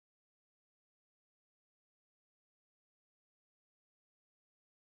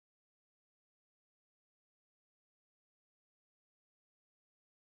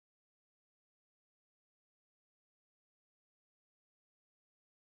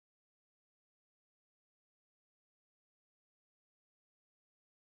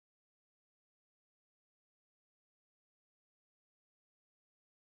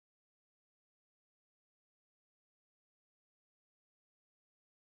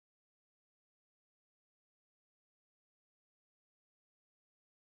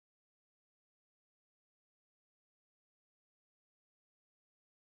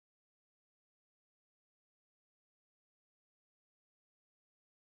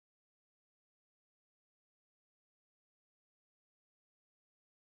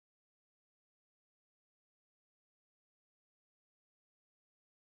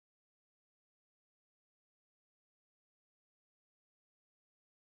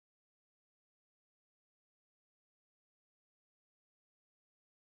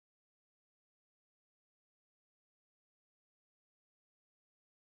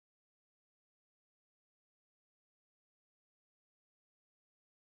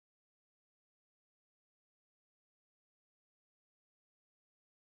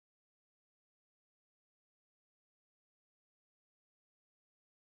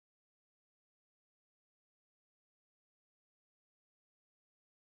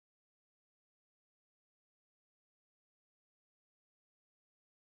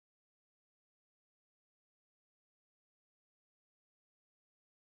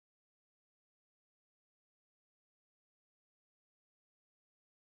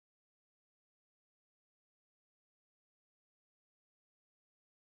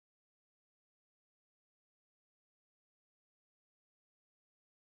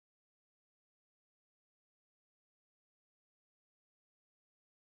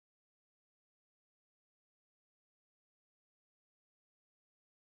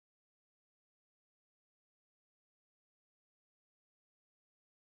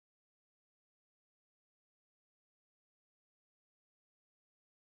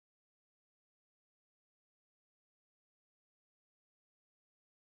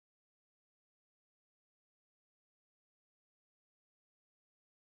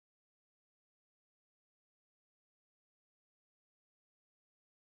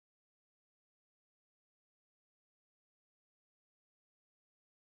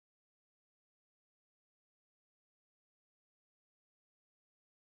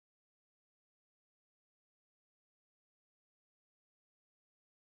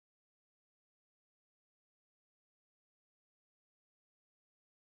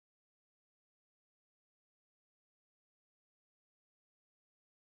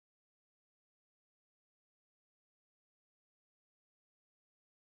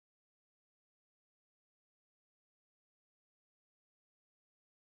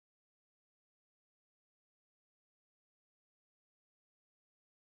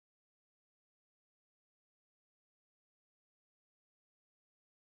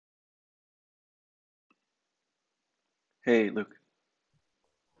Hey, Luke.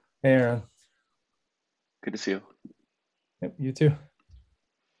 Hey, Aaron. Good to see you. Yep, you too.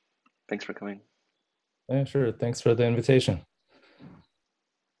 Thanks for coming. Yeah, sure. Thanks for the invitation.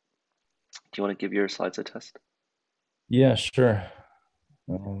 Do you want to give your slides a test? Yeah, sure.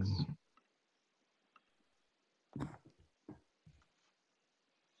 Um,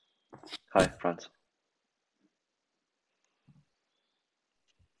 Hi, Franz.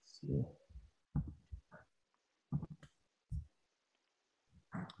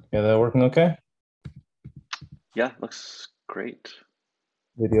 yeah, that working okay? Yeah, looks great.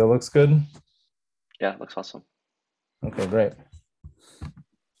 Video looks good. Yeah, looks awesome. Okay, great.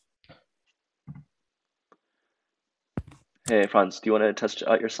 Hey, Franz, do you want to test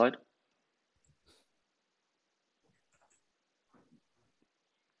out your slide?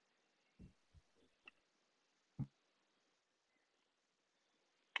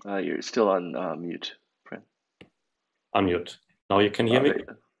 You're still on mute, friend. Unmute. Now you can hear Oh, me? there you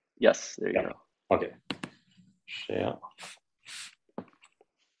go. Yes, there you Yeah. go. Okay. Share.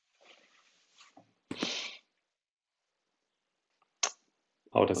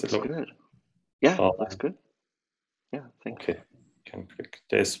 How does it Looks look? good. Yeah, Oh, looks good. Yeah, thanks. okay. Can click.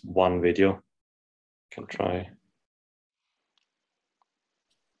 There's one video. Can try.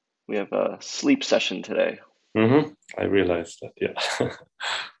 We have a sleep session today. I realized that. Yeah.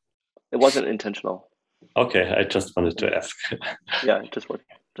 It wasn't intentional. Okay. I just wanted to ask. Yeah, it just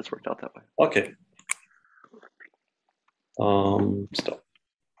worked out that way. Okay. Stop.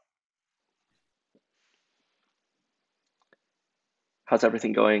 How's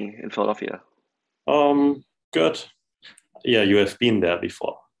everything going in Philadelphia? Good. Yeah, you have been there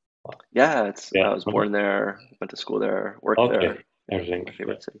before. Yeah, it's Yeah. I was born there, went to school there, worked Okay. there. Everything. My Yeah.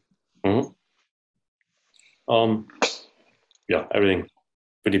 favorite city. Um. Yeah. Everything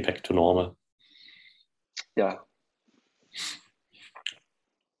pretty back to normal. Yeah.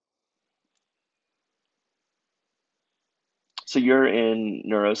 So you're in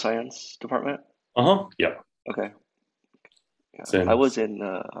neuroscience department? Yeah. Okay. Yeah. I was Since.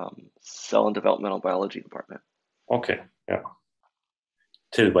 in cell and developmental biology department Okay. Yeah.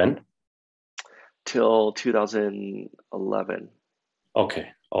 Till when? till 2011, Okay.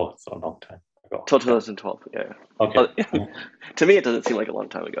 Oh, it's a long time ago. till Yeah. 2012. Yeah. Okay. Oh, to me, it doesn't seem like a long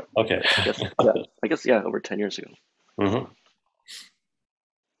time ago. Okay. I guess. Yeah. I guess. Yeah. Over 10 years ago. hmm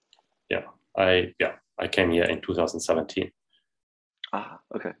Yeah. I came here in 2017. Ah.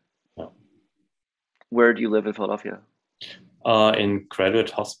 Okay. Yeah. Where do you live in Philadelphia? In graduate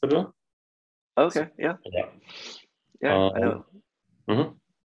hospital. So, Okay. Yeah. yeah. Yeah. I know. Um, mhm.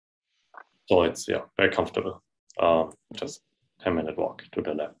 So it's very comfortable. Mhm. Just 10-minute walk to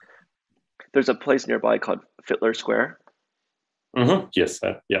the lab. There's a place nearby called Fittler Square. Yes.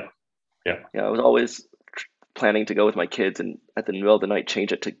 Yeah. Yeah. Yeah. I was always planning to go with my kids and at the middle of the night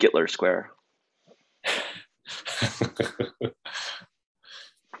change it to Gittler Square.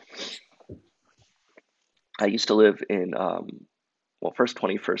 I used to live in well, first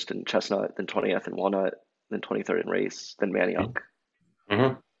 21st in Chestnut, then 20th in Walnut, then 23rd in Race, then Manayunk.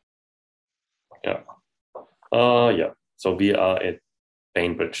 hmm Yeah. Yeah. So we are at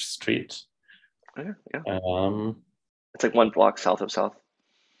Bainbridge Street. Yeah, yeah. Um. It's like one block south of South.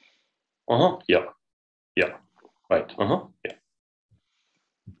 Yeah. Yeah. Right. Yeah.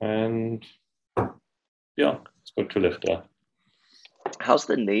 And yeah, it's good to live there. How's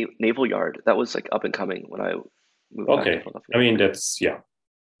the Naval Yard? That was like up and coming when I moved back to Okay. I Philadelphia. mean, that's,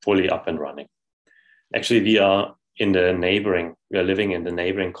 fully up and running. Actually, we are living in the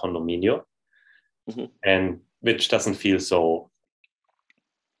neighboring condominium, Hmm. and which doesn't feel so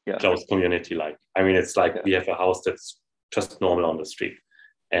Yeah, close community like. I mean, it's like yeah. we have a house that's just normal on the street.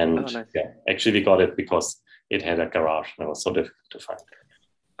 Oh, And nice. yeah, actually, we got it because it had a garage and it was so difficult to find.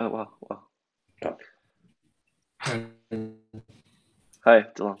 Oh, wow, wow. Yeah. Hi,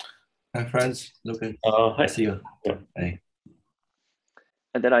 DeLong. Hi, Franz. Lucas. I Hi. see you. Yeah. Hey.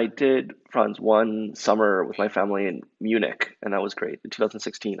 And then I did, Franz, one summer with my family in Munich, and that was great. In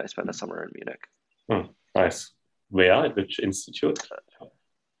 2016, I spent a summer in Munich. Nice. Where? At which institute?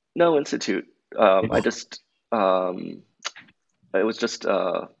 No institute. I just it was just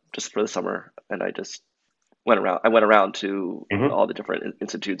for the summer, and I just went around. I went around to Mm-hmm. all the different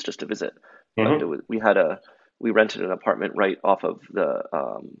institutes just to visit. But Mm-hmm. we rented an apartment right off of the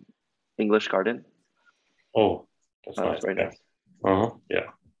English Garden. Oh, that's It was nice. very Yeah. nice. Yeah.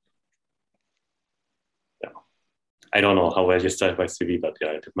 Yeah. I don't know how well you studied my CV, but yeah,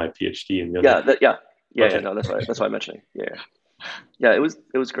 I did my PhD in Munich. Yeah. Okay. No, that's why I'm mentioning. Yeah. It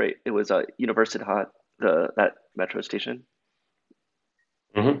was great. It was Universität, the that metro station,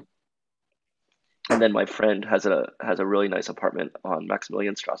 Mm-hmm. and And then my friend has a really nice apartment on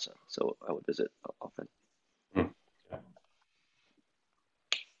Maximilianstrasse, so I would visit often.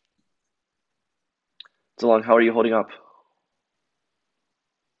 So long, how are you holding up?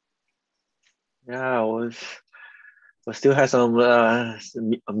 Yeah, we still have some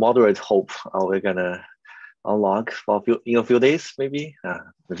moderate hope. We're gonna unlock for in a few days, maybe a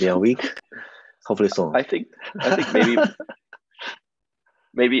week. Hopefully soon. I think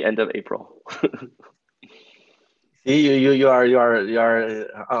maybe end of April. See, you are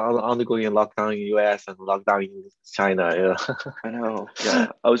undergoing lockdown in US and lockdown in China. Yeah. I know. Yeah,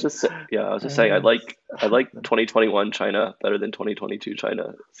 I was just saying I like 2021 China better than 2022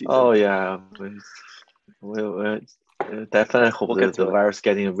 China season. Oh yeah, we definitely hope that the virus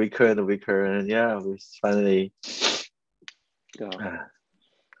getting weaker and weaker, and yeah, we finally. Yeah.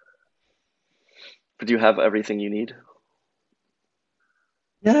 But do you have everything you need?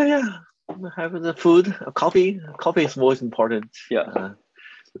 Yeah. We have the food, coffee. Coffee is most important. Yeah.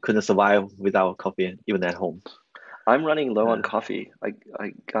 We couldn't survive without coffee, even at home. I'm running low on coffee. I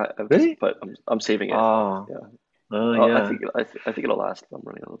got really, but I'm saving it. Oh, yeah. Oh yeah. I think it'll last. I'm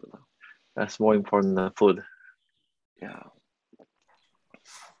running a little bit low. That's more important than food. Yeah.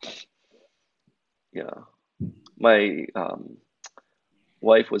 Yeah. My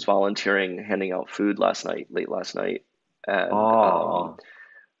wife was volunteering handing out food late last night, and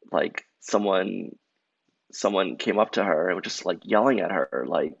like someone came up to her and was just like yelling at her,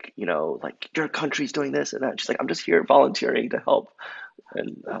 like, like, your country's doing this and that. She's like, I'm just here volunteering to help.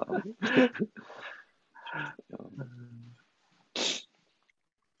 And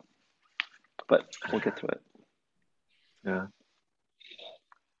but we'll get to it. Yeah.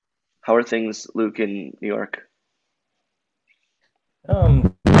 How are things, Luke, in New York?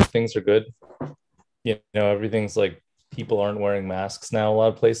 Things are good. Everything's like, people aren't wearing masks now. A lot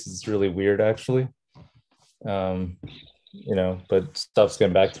of places, it's really weird, actually. But stuff's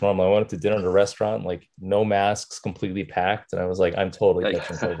getting back to normal. I went to dinner at a restaurant, like no masks, completely packed, and I was like, I'm totally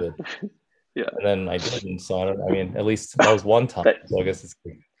catching COVID. Yeah. And then I didn't. So at least that was one time. So I guess it's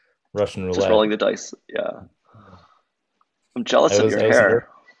like Russian roulette. Just rolling the dice. Yeah. I'm jealous of your hair.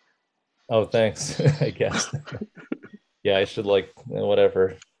 Oh, thanks. I guess. Yeah, I should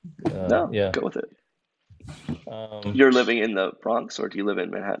whatever. No, yeah, go with it. You're living in the Bronx, or do you live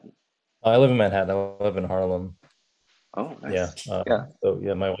in Manhattan? I live in Manhattan. I live in Harlem. Oh, nice. Yeah. Yeah. So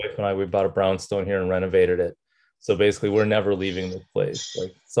yeah, my wife and I, we bought a brownstone here and renovated it. So basically, we're never leaving this place.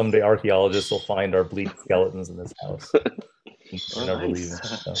 Like someday, archaeologists will find our bleached skeletons in this house. We're never leaving.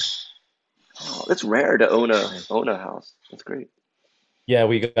 So. Oh, it's rare to own a house. That's great. Yeah,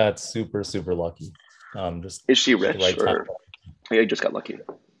 we got super lucky. Is she rich, or you just got lucky?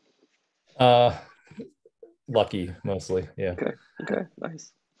 Lucky mostly. Yeah. Okay,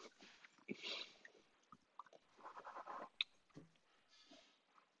 nice.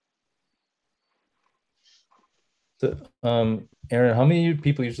 So, Aaron, how many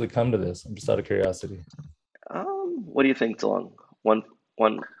people usually come to this? I'm just out of curiosity. What do you think, DeLong?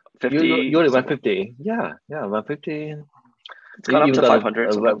 150? You're 150. Yeah, 150. It's gone up to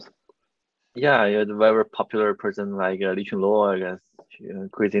 500 sometimes. Yeah, you're the very popular person like Li Chunluo, I guess.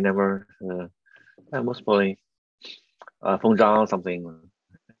 Crazy number. Most probably Feng Zhang something.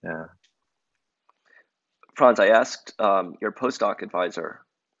 Yeah. Franz, I asked your postdoc advisor,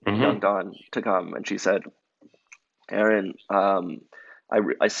 Yang Dan, to come, and she said, Aaron,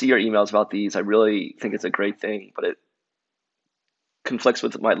 I see your emails about these. I really think it's a great thing, but it conflicts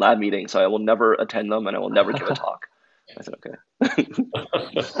with my lab meeting, so I will never attend them and I will never give a talk. I said, okay.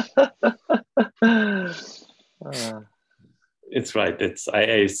 It's right.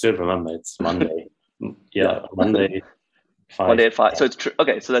 I still remember. It's Monday. Yeah, Monday. 5. Monday at 5. So it's true.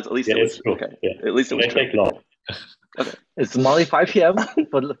 Okay, so that's at least it was true. Okay. Yeah. At least it was true. Take long. Okay. It's Monday 5 p.m.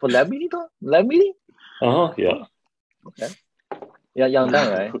 for lab meeting though? Lab meeting? Yeah. Okay. Yeah, Yang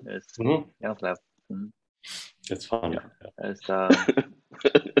Dan, right? It's Yang's lab. It's fun. Yeah.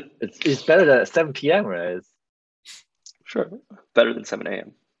 It's better than 7 p.m., right? Sure. Better than 7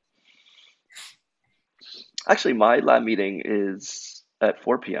 a.m. Actually, my lab meeting is at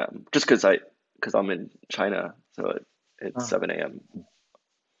 4 p.m. just because I'm in China, so it's 7 a.m.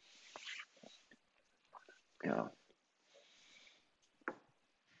 Yeah.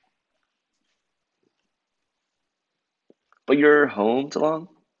 But you're home, DeLong?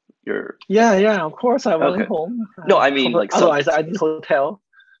 Yeah, of course I'm only home. No, I mean otherwise I need hotel.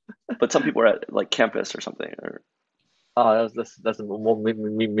 But some people are at like campus or something, or that's more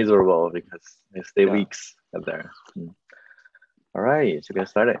miserable because they stay weeks up there. All right, so get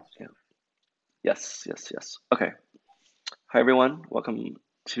started. Yeah. Yes. Okay. Hi everyone. Welcome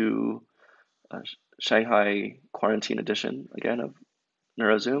to Shanghai quarantine edition again of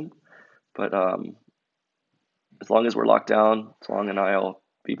NeuroZoom. But as long as we're locked down, Long and I'll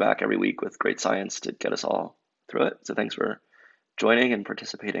be back every week with great science to get us all through it. So thanks for joining and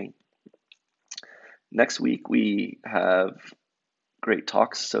participating. Next week, we have great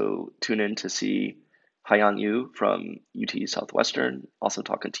talks, so tune in to see Haiyang Yu from UT Southwestern, also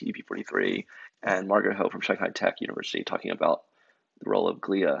talking to TEP43, and Margaret Ho from Shanghai Tech University talking about the role of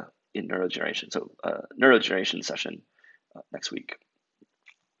glia in neurodegeneration. So neurodegeneration session next week.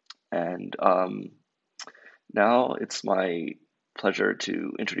 And now it's my pleasure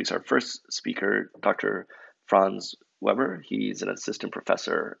to introduce our first speaker, Dr. Franz Weber. He's an assistant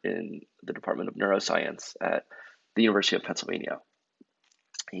professor in the Department of Neuroscience at the University of Pennsylvania.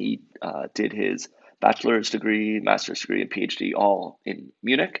 He did his bachelor's degree, master's degree, and PhD all in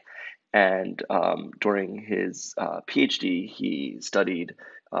Munich. And during his PhD, he studied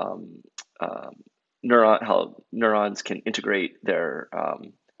how neurons can integrate their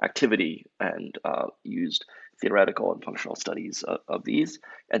activity and used theoretical and functional studies of these,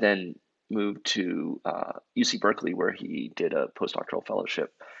 and then moved to UC Berkeley, where he did a postdoctoral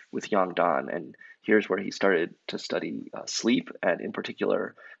fellowship with Yang Dan. And here's where he started to study sleep, and in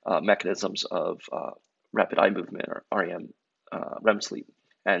particular, mechanisms of rapid eye movement, or REM sleep.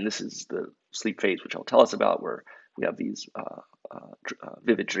 And this is the sleep phase, which I'll tell us about, where we have these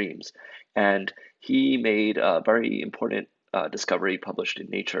vivid dreams. And he made a very important discovery published in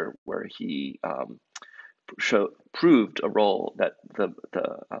Nature, where he proved a role that the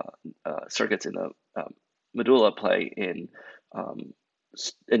circuits in the medulla play in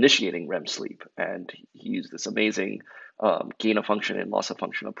initiating REM sleep. And he used this amazing gain of function and loss of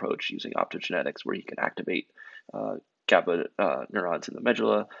function approach using optogenetics, where he can activate GABA neurons in the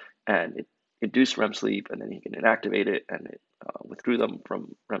medulla and induce REM sleep, and then he can inactivate it, and it withdrew them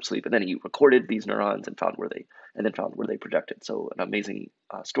from REM sleep. And then he recorded these neurons and found where they projected. So an amazing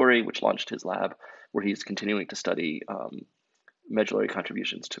story, which launched his lab, where he's continuing to study medullary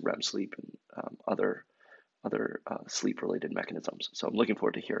contributions to REM sleep and other sleep-related mechanisms. So I'm looking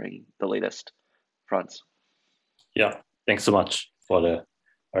forward to hearing the latest. Franz. Yeah, thanks so much for the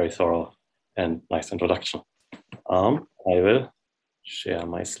very thorough and nice introduction. I will share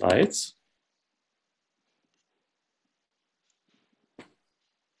my slides.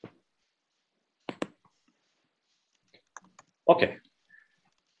 Okay.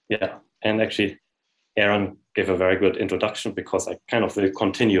 Yeah, and actually, Aaron gave a very good introduction, because I kind of will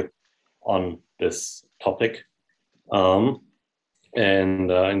continue on this topic.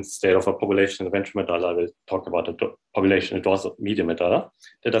 Instead of a population in the ventral medulla, I will talk about a population in the dorsal medial medulla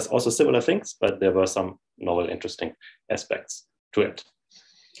that does also similar things, but there were some novel, interesting aspects to it.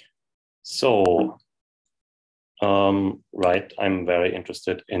 So, right, I'm very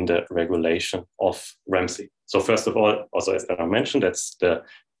interested in the regulation of REM sleep. So first of all, also as I mentioned, that's the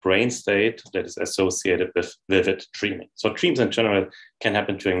brain state that is associated with vivid dreaming. So dreams in general can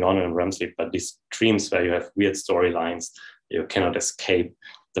happen during non-REM REM sleep, but these dreams where you have weird storylines, you cannot escape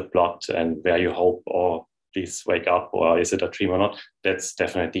the plot, and where you hope, or please wake up, or is it a dream or not, that's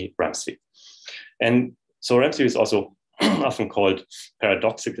definitely REM sleep. And so REM sleep is also often called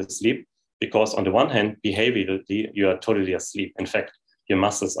paradoxical sleep, because on the one hand, behaviorally, you are totally asleep. In fact, your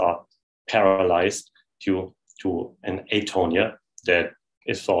muscles are paralyzed due to an atonia that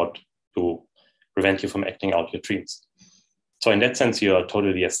is thought to prevent you from acting out your dreams. So in that sense, you are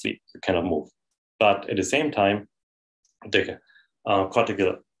totally asleep. You cannot move. But at the same time, the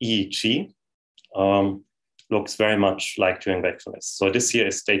cortical EEG looks very much like during wakefulness. So this here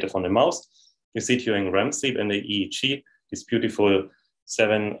is data from the mouse. You see during REM sleep and the EEG, this beautiful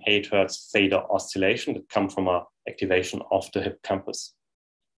 7-8 hertz theta oscillation that come from an activation of the hippocampus.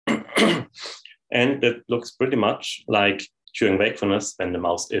 And it looks pretty much like during wakefulness when the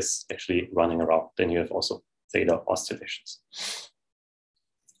mouse is actually running around. Then you have also theta oscillations.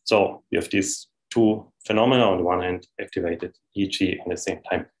 So you have these two phenomena. On the one hand, activated EEG, and at the same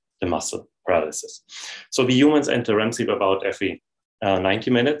time, the muscle paralysis. So we humans enter REM sleep about every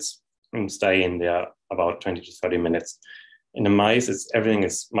 90 minutes and stay in there about 20 to 30 minutes. In the mice, everything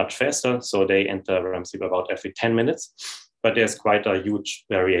is much faster, so they enter REM sleep about every 10 minutes, but there's quite a huge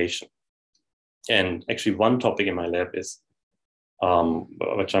variation. And actually one topic in my lab is,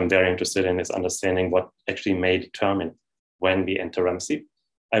 which I'm very interested in, is understanding what actually may determine when we enter REM sleep.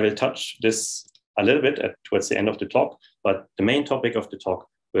 I will touch this a little bit towards the end of the talk, but the main topic of the talk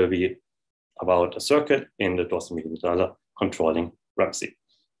will be about a circuit in the dorsal medial medulla controlling REM sleep.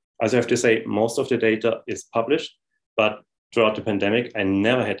 As I have to say, most of the data is published, but throughout the pandemic, I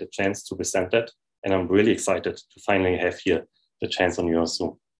never had the chance to present that, and I'm really excited to finally have here the chance on your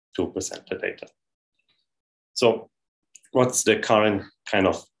Zoom to present the data. So what's the current kind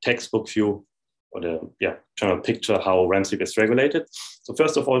of textbook view or the general picture how REM sleep is regulated? So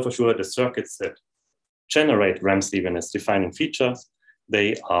first of all, for sure, the circuits that generate REM sleep and its defining features,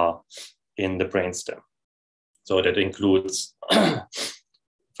 they are in the brainstem. So that includes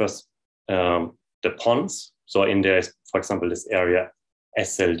first the pons. So in there is, for example, this area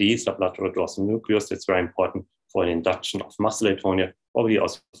SLD, sublateral dorsal nucleus. That's very important for the induction of muscle atonia, probably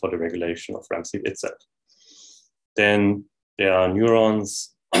also for the regulation of REM sleep itself. Then there are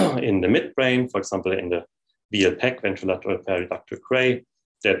neurons in the midbrain, for example, in the VLPEC, ventrolateral periductal gray,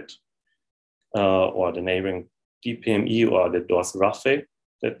 that or the neighboring DPME or the dorsal raphe,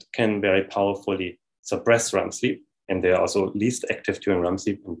 that can very powerfully suppress REM sleep, and they are also least active during REM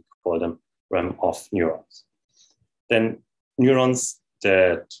sleep, and we call them REM-off neurons. Then neurons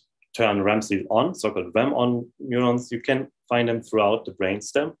that turn REM sleep on, so-called REM-on neurons, you can find them throughout the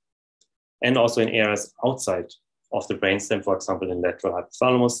brainstem, and also in areas outside of the brainstem, for example, in lateral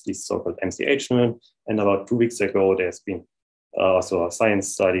hypothalamus, these so-called MCH neurons. And about 2 weeks ago, there's been also a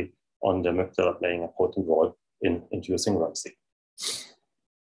science study on the amygdala playing a potent role in inducing REM sleep.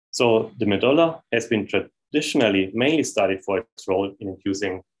 So the medulla has been traditionally mainly studied for its role in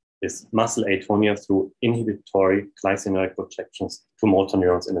inducing this muscle atonia through inhibitory glycinuric projections to motor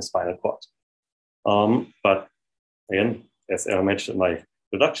neurons in the spinal cord. But again, as I mentioned in my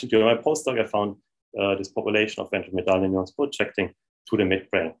introduction to my postdoc, I found this population of ventral medullary neurons projecting to the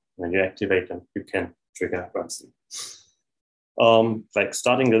midbrain. When you activate them, you can trigger REM sleep. Like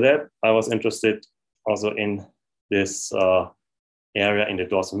starting the lab, I was interested also in this area in the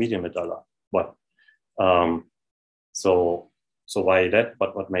dorsal medial medulla. But so why that?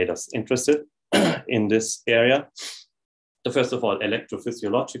 But what made us interested in this area? So first of all,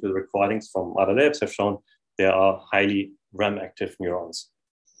 electrophysiological recordings from other labs have shown there are highly REM active neurons.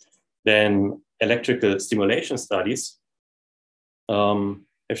 Then electrical stimulation studies have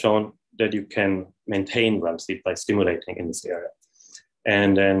shown that you can maintain REM sleep by stimulating in this area.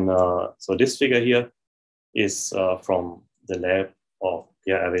 And then, so this figure here is from the lab of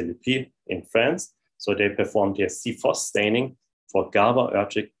Pierre Lupy in France. So they performed their CFOS staining for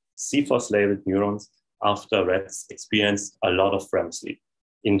GABAergic CFOS-labeled neurons after rats experienced a lot of REM sleep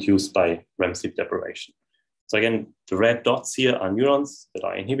induced by REM sleep deprivation. So again, the red dots here are neurons that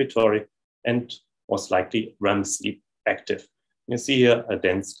are inhibitory and most likely REM sleep active. You see here a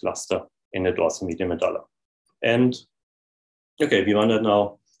dense cluster in the dorsal medial medulla. And okay, we wonder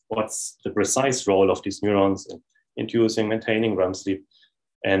now what's the precise role of these neurons in inducing, maintaining REM sleep,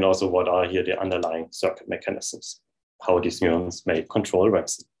 and also what are here the underlying circuit mechanisms, how these neurons may control REM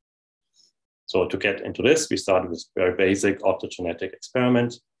sleep. So to get into this, we started with very basic optogenetic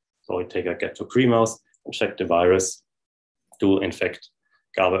experiment. So we take a get-to-3 mouse and check the virus to infect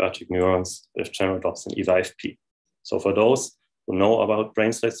GABAergic neurons with general dopsin either FP. So for those who know about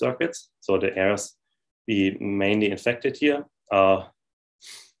brain state circuits, so the areas we mainly infected here are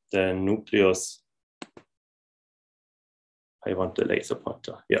the nucleus, I want the laser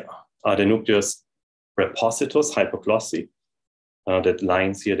pointer, the nucleus prepositus hypoglossy that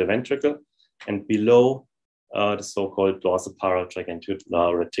lines here the ventricle, and below the so-called dorsal paratrigeminal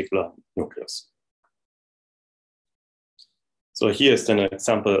reticular nucleus. So here's an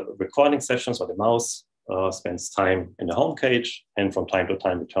example recording session. So the mouse spends time in the home cage, and from time to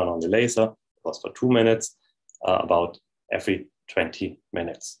time we turn on the laser. It was for 2 minutes, about every 20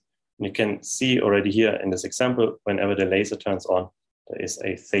 minutes. And you can see already here in this example, whenever the laser turns on, there is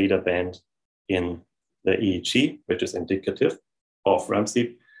a theta band in the EEG, which is indicative of REM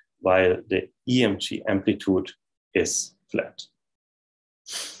sleep, while the EMG amplitude is flat.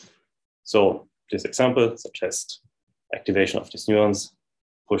 So this example suggests activation of these neurons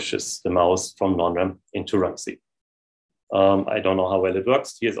pushes the mouse from non-REM into REM sleep. I don't know how well it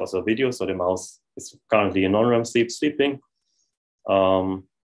works. Here's also a video. So the mouse is currently in non-REM sleep, sleeping.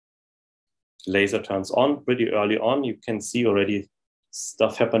 Laser turns on pretty early on. You can see already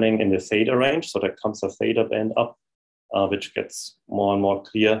stuff happening in the theta range. So there comes a theta band up, which gets more and more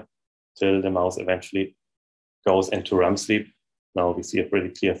clear till the mouse eventually goes into REM sleep. Now we see a pretty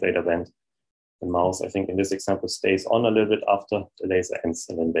clear theta band. The mouse, I think in this example, stays on a little bit after the laser ends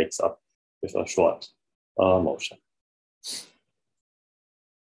and then wakes up with a short motion.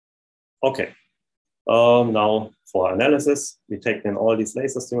 Okay, now for analysis, we take in all these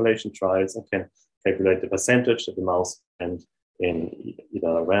laser stimulation trials and can calculate the percentage that the mouse spent in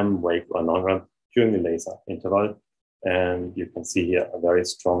either REM, wake, or non-REM during the laser interval. And you can see here a very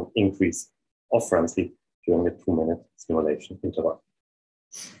strong increase of REM sleep during the 2-minute stimulation interval.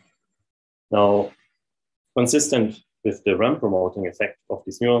 Now, consistent with the REM promoting effect of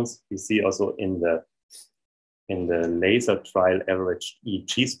these neurons, we see also in the laser trial average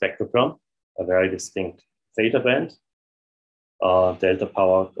EEG spectrogram a very distinct theta band. Delta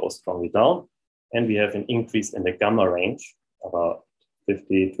power goes strongly down, and we have an increase in the gamma range, about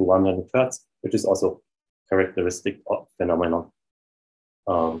 50 to 100 hertz, which is also characteristic of phenomenon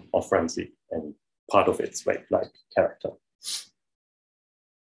of REM-sleep and part of its wave-like character.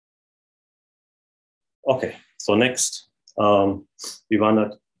 Okay, so next, we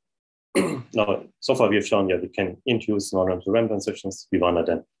wondered, now, so far we have shown, we can induce non-REM to REM transitions. We wondered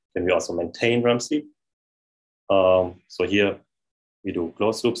then, can we also maintain REM sleep? So here we do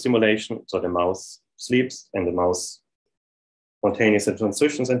closed loop stimulation. So the mouse sleeps and the mouse spontaneously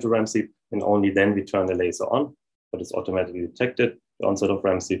transitions into REM sleep, and only then we turn the laser on, but it's automatically detected, the onset of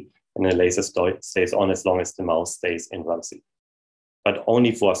REM sleep, and the laser stays on as long as the mouse stays in REM sleep. But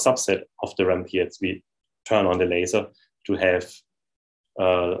only for a subset of the REM periods, we turn on the laser to have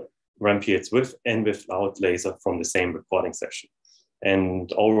REM periods with and without laser from the same recording session.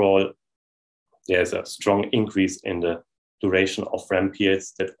 And overall, there's a strong increase in the duration of REM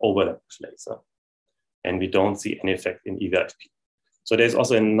periods that overlap with laser. And we don't see any effect in EVFP. So there's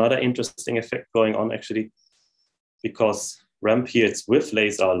also another interesting effect going on actually, because REM periods with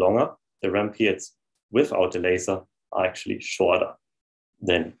laser are longer, the REM periods without the laser are actually shorter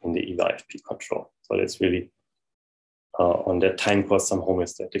than in the EVFP control. So that's really on that time course some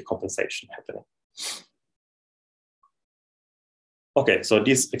homeostatic compensation happening. Okay, so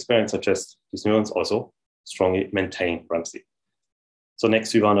these experiments suggest these neurons also strongly maintain REM sleep. So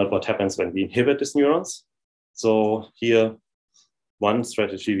next we wondered what happens when we inhibit these neurons. So here, one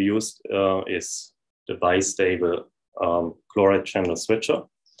strategy we used is the bistable chloride channel switcher.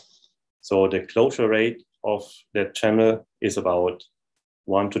 So the closure rate of that channel is about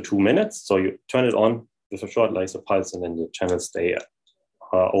 1 to 2 minutes. So you turn it on with a short laser pulse, and then the channels stay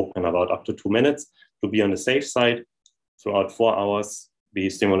open about up to 2 minutes. To be on the safe side, throughout 4 hours, we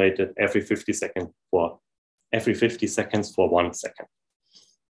stimulated every 50 seconds for 1 second.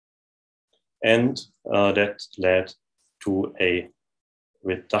 And that led to a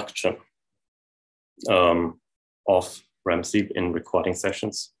reduction of REM sleep in recording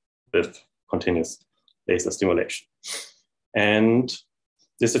sessions with continuous laser stimulation. And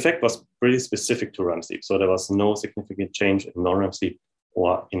this effect was pretty specific to REM sleep. So there was no significant change in non-REM sleep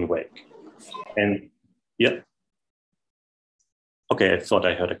or in wake. And yeah. Okay, I thought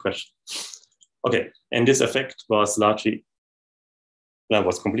I heard a question. Okay, and this effect was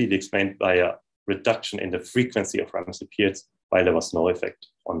completely explained by a reduction in the frequency of REM sleep periods, while there was no effect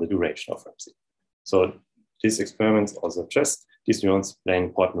on the duration of REM sleep. So these experiments also suggest these neurons play an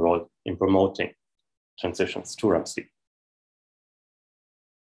important role in promoting transitions to REM sleep.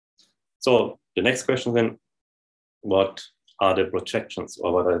 So the next question then, what are the projections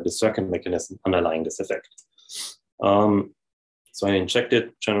or what are the circuit mechanisms underlying this effect? So I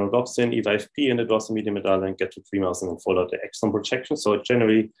injected general rhodopsin, EVFP in the dorsal median medulla and get to 3 mouse and followed the axon projection. So it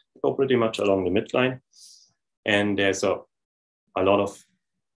generally go pretty much along the midline. And there's a lot of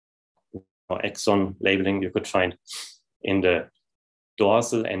axon labeling you could find in the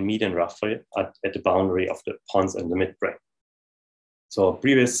dorsal and median raphe at the boundary of the pons and the midbrain. So a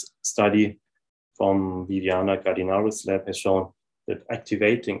previous study from Viviana Gardinaro's lab has shown that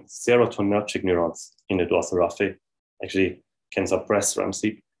activating serotonergic neurons in the dorsal raphe actually can suppress REM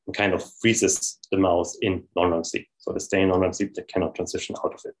sleep and kind of freezes the mouse in non-REM sleep. So they stay in non-REM sleep, they cannot transition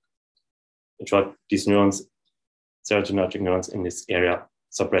out of it. In short, these neurons, serotonergic neurons in this area,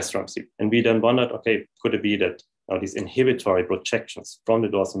 suppress REM sleep. And we then wondered, okay, could it be that now these inhibitory projections from the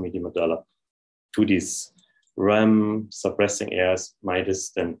dorsal median medulla to these REM suppressing areas might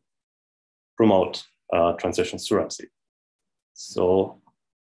then promote transitions to REM sleep? So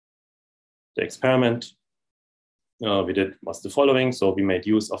the experiment we did was the following. So we made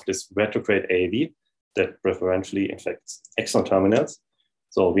use of this retrograde AAV that preferentially infects axon terminals.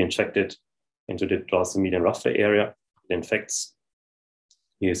 So we injected into the dorsal median raphe area. It infects,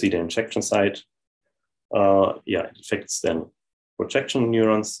 you see the injection site. It infects then projection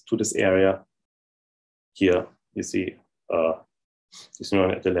neurons to this area. Here you see this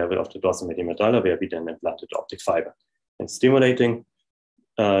neuron at the level of the dorsal median medulla, where we then implanted the optic fiber. And stimulating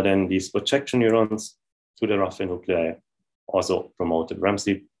then these projection neurons to the raphe nuclei also promoted REM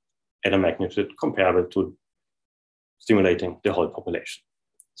sleep at a magnitude comparable to stimulating the whole population.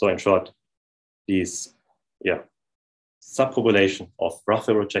 So in short, these subpopulation of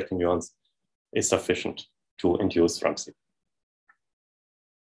raphe projecting neurons is sufficient to induce REM sleep.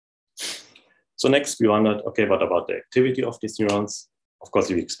 So next we wondered, okay, what about the activity of these neurons? Of course,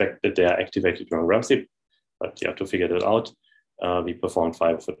 we expect that they are activated during REM sleep, But yeah, to figure that out, we performed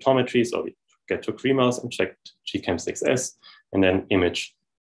fiber photometry. So we get to mouse and checked GChem6S and then image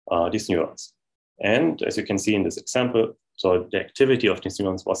these neurons. And as you can see in this example, so the activity of these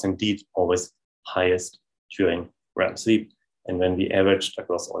neurons was indeed always highest during REM sleep. And when we averaged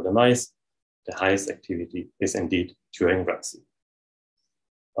across all the mice, the highest activity is indeed during REM sleep.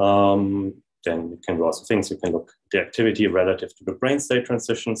 Then you can do also things. You can look at the activity relative to the brain state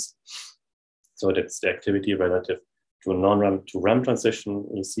transitions. So that's the activity relative to non-REM to REM transition.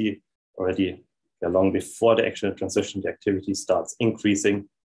 You see already long before the actual transition, the activity starts increasing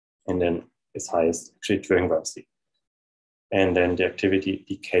and then is highest actually during REM sleep. And then the activity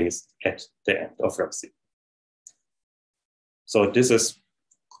decays at the end of REM sleep. So this is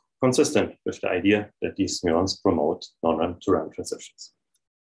consistent with the idea that these neurons promote non-REM to REM transitions.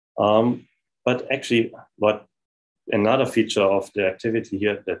 But actually, what another feature of the activity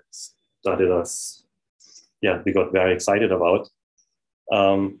here that started us, we got very excited about,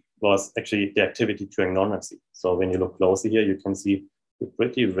 was actually the activity during non-REM sleep. So when you look closely here, you can see a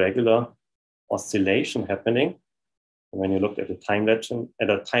pretty regular oscillation happening. And when you look at the time legend, at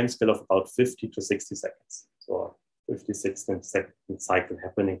a time scale of about 50 to 60 seconds. So 50, 60 second cycle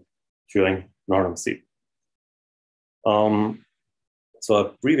happening during non-REM sleep. So a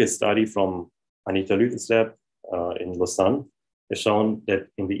previous study from Anita Lüthen's lab in Lausanne has shown that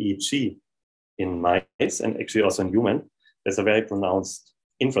in the EEG in mice and actually also in human, there's a very pronounced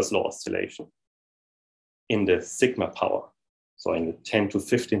infraslow oscillation in the sigma power. So in the 10 to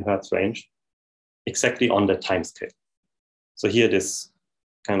 15 hertz range, exactly on the time scale. So here this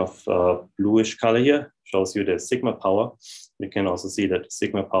kind of bluish color here shows you the sigma power. You can also see that the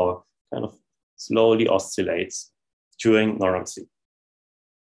sigma power kind of slowly oscillates during non-REM sleep.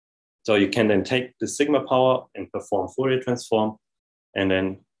 So you can then take the sigma power and perform Fourier transform, and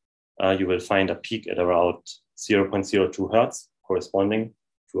then you will find a peak at around 0.02 hertz, corresponding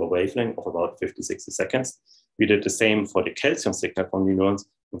to a wavelength of about 50, 60 seconds. We did the same for the calcium signal from the neurons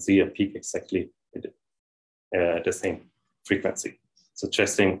and see a peak exactly at the same frequency,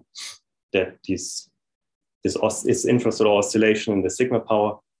 suggesting that this infraslow oscillation in the sigma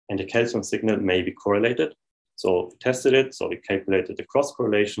power and the calcium signal may be correlated. So we tested it. So we calculated the cross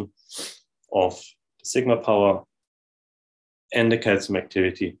correlation of the sigma power and the calcium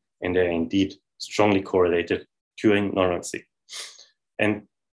activity, and they're indeed strongly correlated during non-REM sleep. And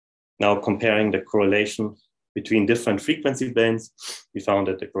now comparing the correlation between different frequency bands, we found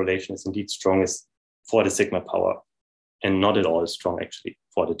that the correlation is indeed strongest for the sigma power and not at all strong actually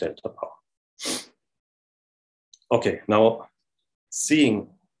for the delta power. Okay, now seeing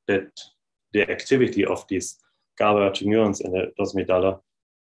that the activity of these GABAergic neurons in the dorsal medulla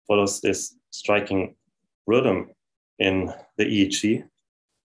follows this striking rhythm in the EEG,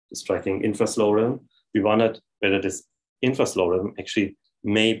 the striking infraslow rhythm, we wondered whether this infraslow rhythm actually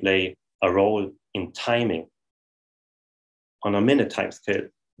may play a role in timing on a minute time scale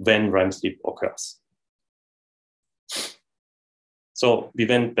when REM sleep occurs. So we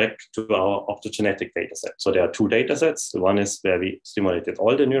went back to our optogenetic data set. So there are two data sets. The one is where we stimulated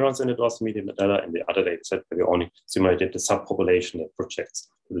all the neurons in the dorsal median medulla, and the other data set where we only stimulated the subpopulation that projects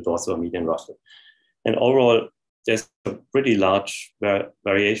to the dorsal median roughly. And overall, there's a pretty large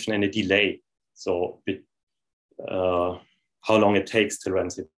variation in the delay. So how long it takes till REM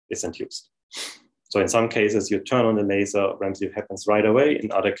sleep is induced. So in some cases, you turn on the laser, REM sleep happens right away.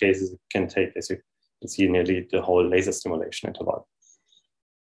 In other cases, it can take, as you can see, nearly the whole laser stimulation interval.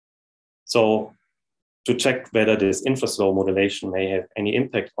 So to check whether this infraslow modulation may have any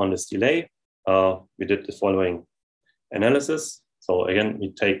impact on this delay, we did the following analysis. So again,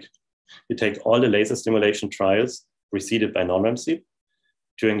 we take all the laser stimulation trials preceded by non-REM sleep.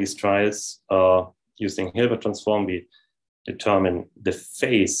 During these trials, using Hilbert transform, we determine the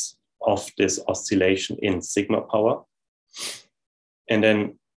phase of this oscillation in sigma power, and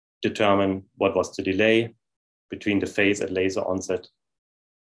then determine what was the delay between the phase at laser onset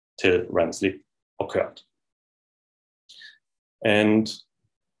till REM sleep occurred. And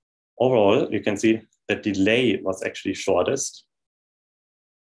overall, you can see that delay was actually shortest.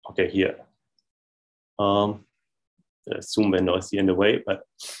 Okay, here. The zoom window is here in the way, but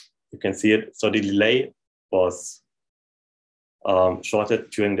you can see it. So the delay was shorter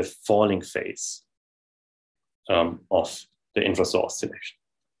during the falling phase of the infraslow oscillation.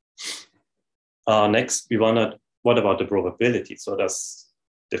 Next, we wondered, what about the probability? So does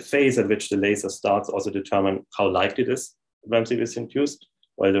the phase at which the laser starts also determine how likely it is REM sleep is induced?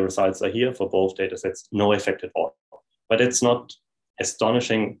 Well, the results are here for both data sets, no effect at all. But it's not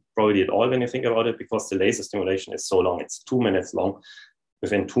astonishing probably at all when you think about it, because the laser stimulation is so long. It's 2 minutes long.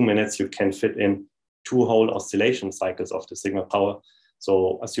 Within 2 minutes, you can fit in 2 whole oscillation cycles of the signal power.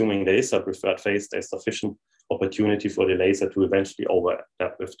 So assuming there is a preferred phase, there's sufficient opportunity for the laser to eventually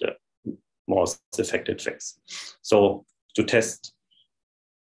overlap with the most affected phase. So to test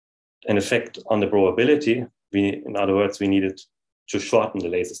an effect on the probability, in other words, we needed to shorten the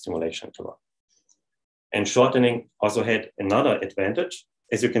laser stimulation interval. And shortening also had another advantage,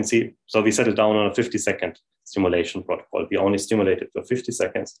 as you can see. So we set it down on a 50-second stimulation protocol. We only stimulated for 50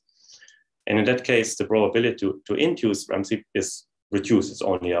 seconds. And in that case, the probability to induce REM sleep is reduced. It's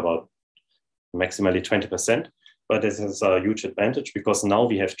only about maximally 20%. But this is a huge advantage because now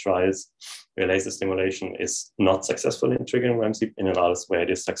we have trials where laser stimulation is not successful in triggering REM sleep, and in others where it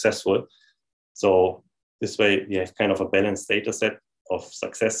is successful. So this way we have kind of a balanced data set of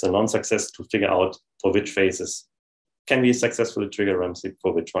success and non-success to figure out for which phases can we successfully trigger REM sleep,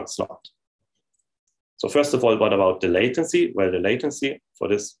 for which ones not. So first of all, what about the latency? Well, the latency for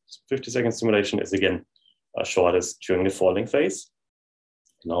this 50-second stimulation is again shortest during the falling phase.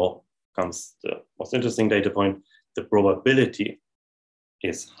 Now comes the most interesting data point. The probability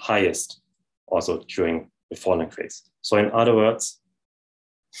is highest also during the falling phase. So in other words,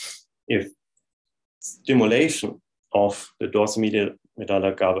 if stimulation of the dorsomedial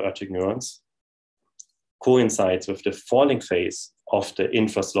medulla GABAergic neurons coincides with the falling phase of the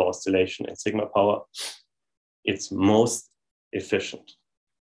infraslow oscillation in signal power, it's most efficient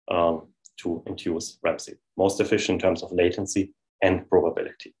to induce REM sleep. Most efficient in terms of latency and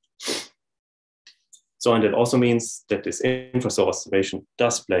probability. So, and it also means that this infraslow oscillation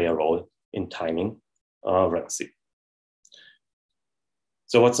does play a role in timing REM sleep.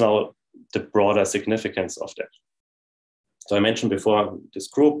 So what's now the broader significance of that? So I mentioned before this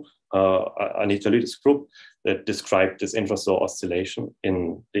group, this group that described this infraslow oscillation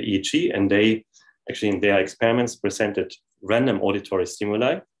in the EEG, and they actually in their experiments presented random auditory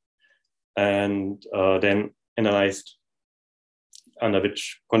stimuli and then analyzed under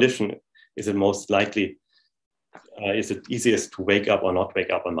which condition is it most likely, is it easiest to wake up or not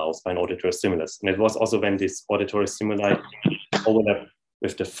wake up a mouse by an auditory stimulus. And it was also when this auditory stimuli overlap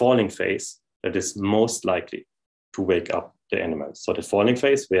with the falling phase that is most likely to wake up the animal. So the falling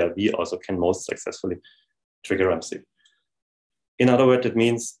phase where we also can most successfully trigger REM sleep. In other words, it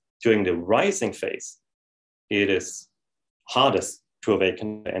means during the rising phase, it is hardest to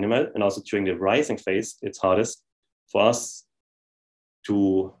awaken the animal. And also during the rising phase, it's hardest for us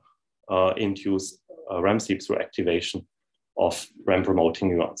to induce REM sleep through activation of REM promoting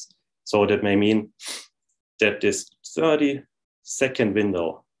neurons. So that may mean that this 30-second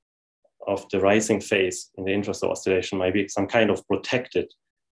window of the rising phase in the infraslow oscillation might be some kind of protected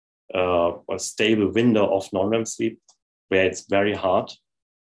or stable window of non-REM sleep where it's very hard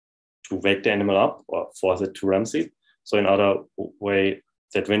to wake the animal up or force it to REM sleep. So in other way,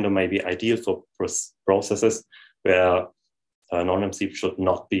 that window may be ideal for processes where non-REM sleep should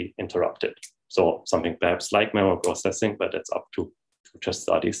not be interrupted. So something perhaps like memory processing, but that's up to future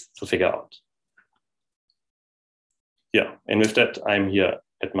studies to figure out. Yeah, and with that, I'm here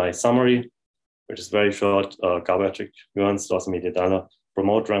at my summary, which is very short. GABAergic neurons, dorsal medial medulla,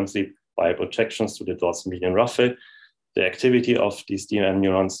 promote REM sleep by projections to the dorsal median ruffle. The activity of these DMM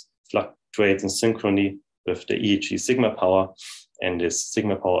neurons fluctuates in synchrony with the EEG sigma power, and this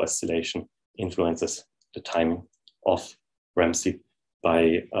sigma power oscillation influences the timing of REM sleep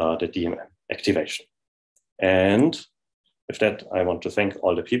by the DMM activation. And with that, I want to thank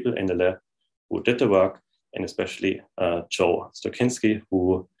all the people in the lab who did the work, and especially Joe Stokinski,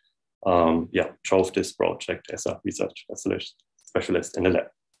 who drove this project as a research specialist in the lab.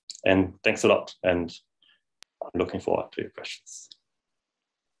 And thanks a lot, and I'm looking forward to your questions.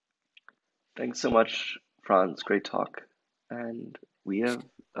 Thanks so much, Franz. Great talk. And we're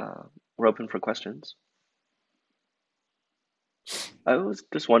open for questions. I was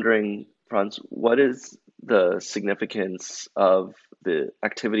just wondering, Franz, what is the significance of the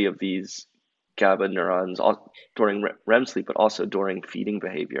activity of these GABA neurons during REM sleep, but also during feeding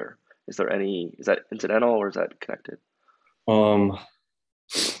behavior? Is that incidental or is that connected?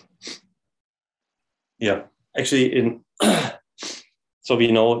 Yeah, actually, so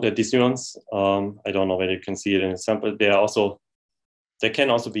we know that these neurons, I don't know whether you can see it in a sample, they can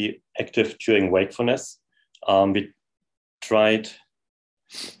also be active during wakefulness. We tried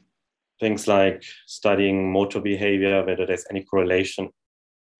things like studying motor behavior, whether there's any correlation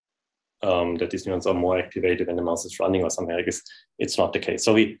that these neurons are more activated when the mouse is running or something like this. It's not the case.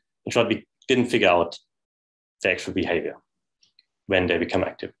 So in short, we didn't figure out the actual behavior when they become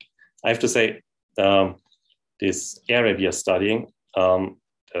active. I have to say, this area we are studying,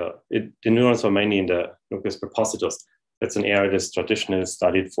 the neurons are mainly in the nucleus prepositors. That's an area that's traditionally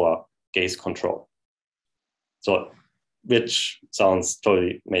studied for gaze control. So, which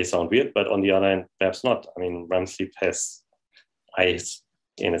may sound weird, but on the other hand, perhaps not. I mean, REM sleep has eyes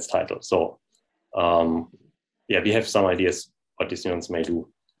in its title. So, we have some ideas what these neurons may do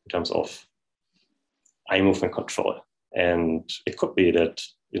in terms of eye movement control. And it could be that,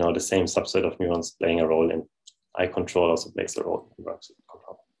 the same subset of neurons playing a role in eye control also plays a role in REM sleep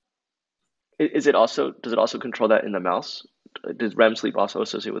control. Does it also control that in the mouse? Does REM sleep also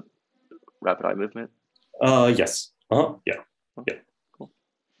associate with rapid eye movement? Yes. Yeah. Yeah. Cool.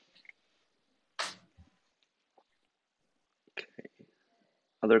 Okay.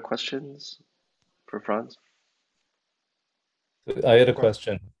 Other questions for Franz? I had a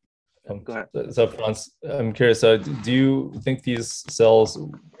question. Go ahead. So Franz, I'm curious, do you think these cells,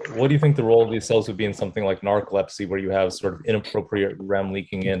 what do you think the role of these cells would be in something like narcolepsy, where you have sort of inappropriate REM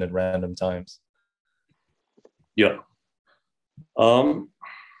leaking in at random times? Yeah. I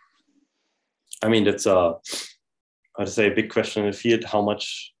mean, that's a big question in the field. How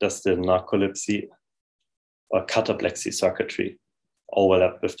much does the narcolepsy or cataplexy circuitry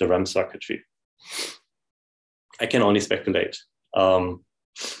overlap with the REM circuitry? I can only speculate.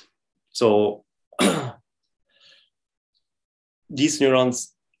 So these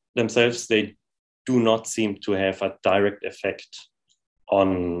neurons themselves, they do not seem to have a direct effect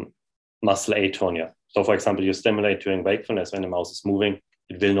on muscle atonia. So for example, you stimulate during wakefulness when the mouse is moving,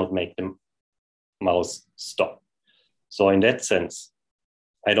 it will not make the mouse stop. So in that sense,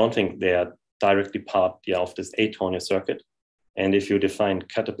 I don't think they are directly part of this atonia circuit. And if you define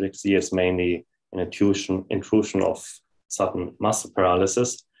cataplexy as mainly an intrusion of sudden muscle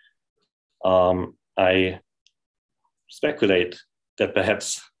paralysis, I speculate that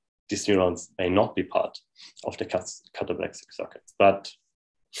perhaps these neurons may not be part of the cataplexic circuit. But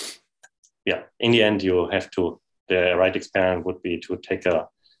in the end, the right experiment would be to take a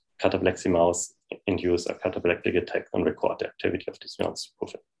cataplexy mouse, induce a cataplectic attack, and record the activity of these neurons.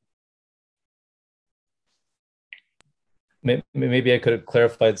 Maybe I could have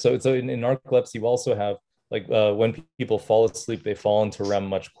clarified. So in narcolepsy, you also have, like, when people fall asleep, they fall into REM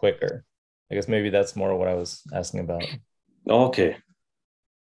much quicker. I guess maybe that's more what I was asking about. Okay.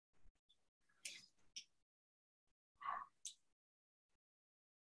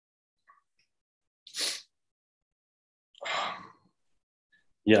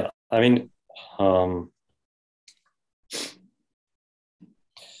 Yeah, I mean,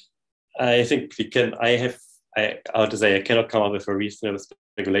 I think I cannot come up with a reasonable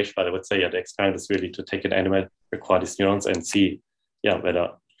speculation, but I would say the experiment is really to take an animal, record these neurons, and see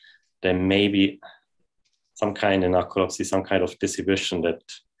whether there may be some kind in narcolepsy, some kind of distribution that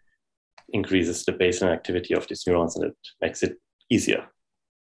increases the baseline activity of these neurons, and it makes it easier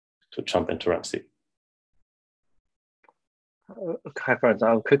to jump into REM sleep. Hi, Franz.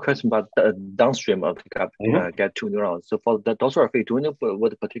 A quick question about the downstream of the GAT2 neurons. So for the dorsal effect, do you know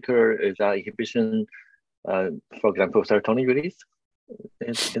what particular is that inhibition, for example, serotonin release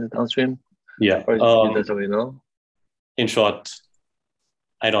in the downstream? Yeah. Or is that we know? In short,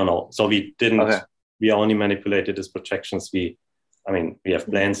 I don't know. So we didn't. Okay. We only manipulated these projections. We have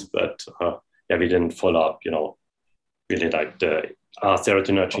plans, but we didn't follow up. Really like the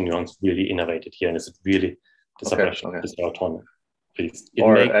serotonergic neurons really innovated here, and is it really the suppression of the serotonin? Please.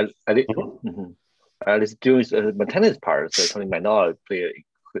 At least during the maintenance part, serotonin might not play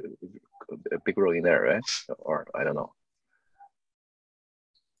a big role in there, right? Or I don't know.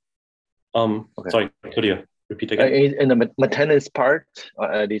 Sorry, could you repeat again? In the maintenance part,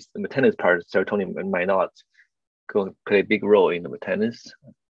 or at least the maintenance part, serotonin might not play a big role in the maintenance.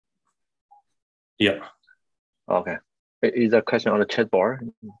 Yeah. Okay. Is there a question on the chat bar?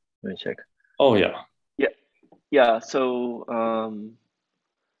 Let me check. Oh, yeah. Yeah. So,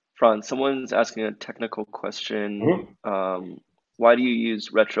 Franz, someone's asking a technical question. Why do you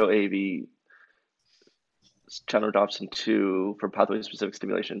use retro AV channelrhodopsin 2 for pathway-specific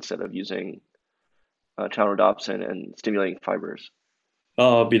stimulation instead of using channelrhodopsin and stimulating fibers?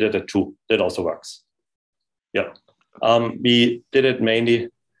 We did it too. That also works. Yeah. We did it mainly.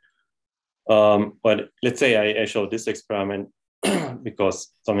 But let's say I showed this experiment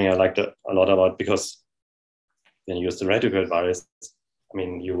because something I liked a lot about, because when you use the retrograde virus,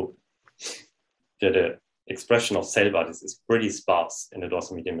 the expression of cell bodies is pretty sparse in the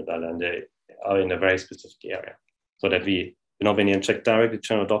dorsal median medulla, and they are in a very specific area. So that when you inject directly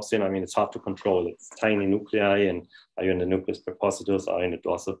channelrhodopsin, it's hard to control. It's tiny nuclei, and are you in the nucleus prepositus, are you in the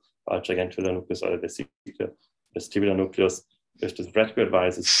dorsal gigantular nucleus, or the vestibular nucleus? With this retrograde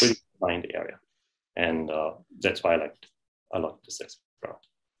virus, it's pretty defined area. And that's why I liked a lot this experiment.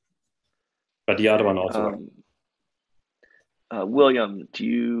 But the other one also. William, do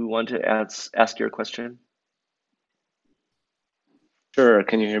you want to ask your question? Sure.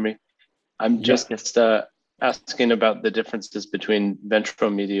 Can you hear me? I'm just Yes. asking about the differences between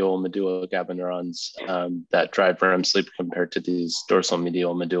ventromedial medulla GABA neurons that drive REM sleep compared to these dorsal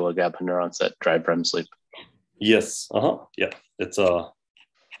medial medulla GABA neurons that drive REM sleep. Yes. Yeah. It's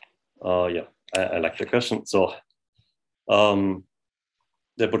yeah. I like the question. So,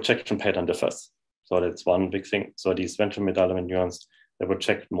 the projection pattern differs. So that's one big thing. So these ventromedial neurons, they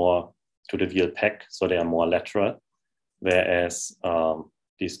project more to the VL pack, so they are more lateral, whereas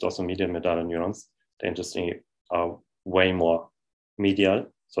these dorsomedial medulla neurons, they interestingly are way more medial.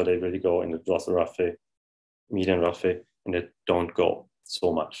 So they really go in the dorsal raphe, median raphe, and they don't go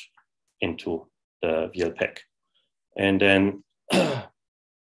so much into the VL pack. And then,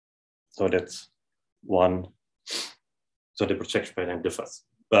 so that's one. So the projection pattern differs.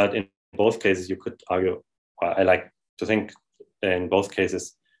 But in both cases, you could argue, I like to think in both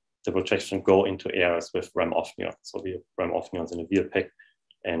cases, the projection go into areas with REM off neurons. So we have REM off neurons in the VL pack,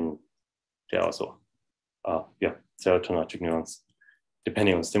 and they're also, serotonergic neurons,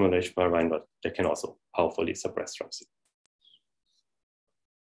 depending on stimulation by REM, but they can also powerfully suppress REM sleep.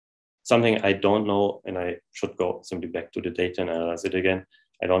 Something I don't know, and I should go simply back to the data and analyze it again.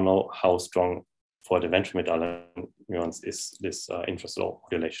 I don't know how strong for the ventromedial neurons is this infraslow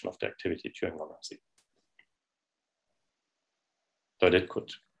modulation of the activity during non-REM sleep. So that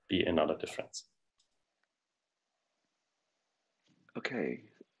could be another difference. Okay,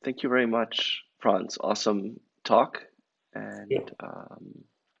 thank you very much, Franz. Awesome talk. And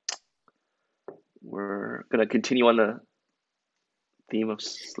we're going to continue on the theme of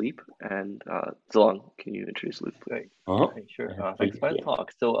sleep. And Zilong, can you introduce Luke? Great. Okay, sure. Thanks for the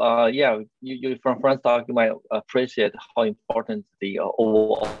talk. So you from Franz talk, you might appreciate how important the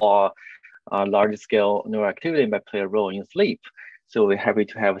overall large-scale neuroactivity might play a role in sleep. So we're happy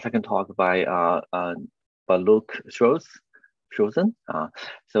to have a second talk by Luke Sjulson.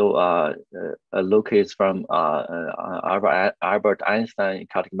 Luke is from Albert Einstein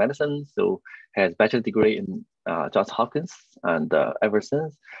Catholic Medicine, so has bachelor degree in Johns Hopkins, and ever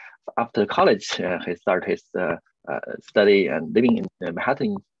since after college, he started his study and living in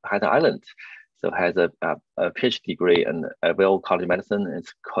Manhattan Island. So has a PhD degree in Will College of Medicine in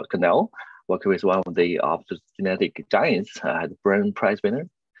Cornell, working with one of the genetic giants, had Brain Prize winner,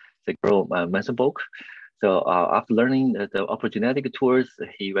 the Girl Manson book. So after learning the optogenetic tools,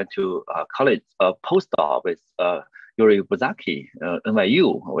 he went to college, postdoc with Yuri Buzaki,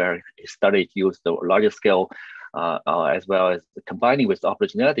 NYU, where he studied use the larger scale as well as combining with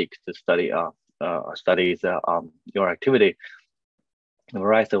optogenetics to study studies neuroactivity, a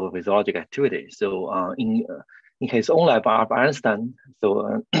variety of physiologic activity. So in his own lab, Einstein,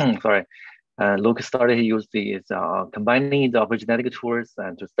 so sorry, Luke started to use these combining the optogenetic tools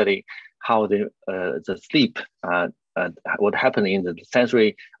and to study how the sleep what happened in the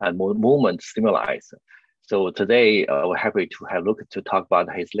sensory and movement stimuli. So today we're happy to have Luke to talk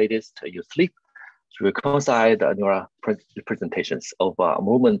about his latest use sleep to reconcile the neural representations of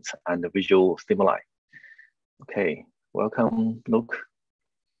movement and visual stimuli. Okay, welcome, Luke.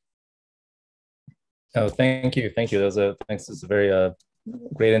 Oh, thank you. That was thanks. It's a very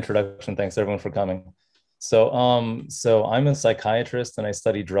great introduction. Thanks everyone for coming. So I'm a psychiatrist and I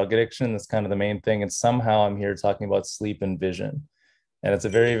study drug addiction. That's kind of the main thing. And somehow I'm here talking about sleep and vision. And it's a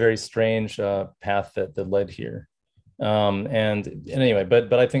very, very strange path that led here. And anyway,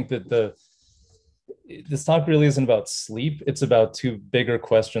 but I think that this talk really isn't about sleep. It's about two bigger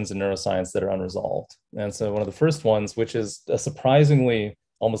questions in neuroscience that are unresolved. And so one of the first ones, which is a surprisingly,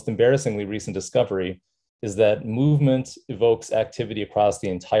 almost embarrassingly recent discovery, is that movement evokes activity across the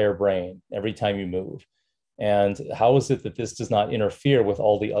entire brain every time you move. And how is it that this does not interfere with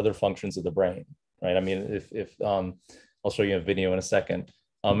all the other functions of the brain, right? I mean, if I'll show you a video in a second.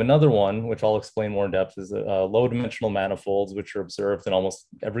 Another one, which I'll explain more in depth, is low dimensional manifolds, which are observed in almost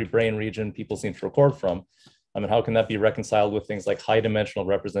every brain region people seem to record from. I mean, how can that be reconciled with things like high dimensional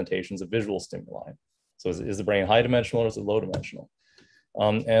representations of visual stimuli? So is the brain high dimensional or is it low dimensional?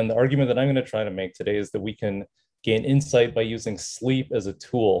 And the argument that I'm going to try to make today is that we can gain insight by using sleep as a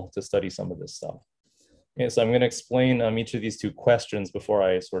tool to study some of this stuff. Okay, so I'm going to explain each of these two questions before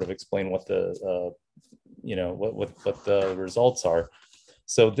I sort of explain what the what the results are.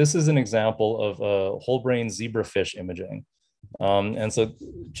 So this is an example of whole brain zebrafish imaging. And so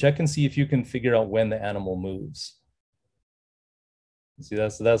check and see if you can figure out when the animal moves. See,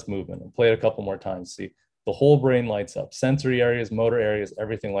 that's movement. I'll play it a couple more times. See, the whole brain lights up. Sensory areas, motor areas,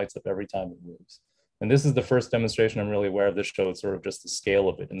 everything lights up every time it moves. And this is the first demonstration I'm really aware of that showed sort of just the scale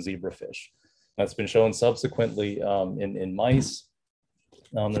of it in zebrafish. That's been shown subsequently in mice.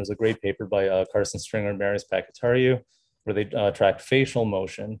 There's a great paper by Carson Stringer and Marius Pacatariu where they track facial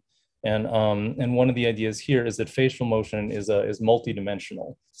motion. And one of the ideas here is that facial motion is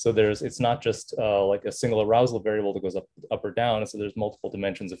multidimensional. So it's not just like a single arousal variable that goes up or down. So there's multiple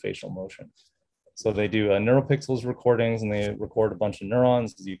dimensions of facial motion. So they do neuropixels recordings, and they record a bunch of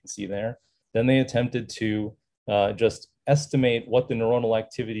neurons, as you can see there. Then they attempted to just estimate what the neuronal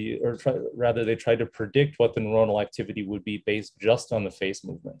activity, or they tried to predict what the neuronal activity would be based just on the face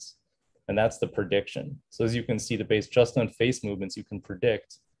movements. And that's the prediction. So as you can see, based just on face movements, you can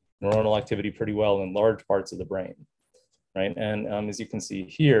predict neuronal activity pretty well in large parts of the brain, right? And as you can see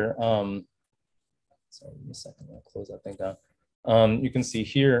here, sorry, give me a second, I'll close that thing down. You can see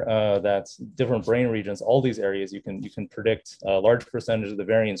here that different brain regions, all these areas, you can predict a large percentage of the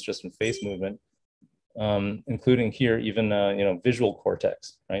variance just from face movement, including here even visual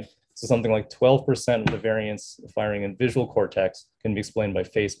cortex, right? So something like 12% of the variance firing in visual cortex can be explained by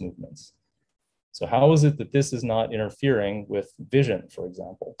face movements. So how is it that this is not interfering with vision, for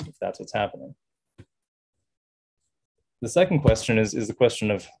example, if that's what's happening? The second question is the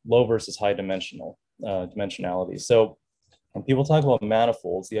question of low versus high dimensionality. So when people talk about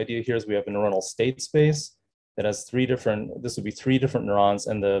manifolds, the idea here is we have a neuronal state space that has this would be three different neurons,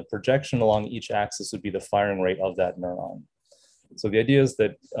 and the projection along each axis would be the firing rate of that neuron. So the idea is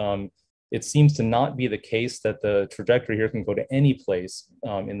that it seems to not be the case that the trajectory here can go to any place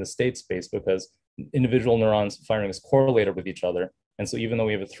in the state space, because individual neurons firing is correlated with each other. And so even though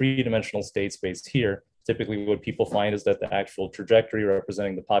we have a three-dimensional state space here, typically what people find is that the actual trajectory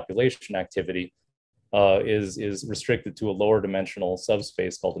representing the population activity is restricted to a lower dimensional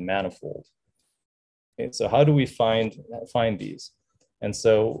subspace called a manifold. Okay, so how do we find these? And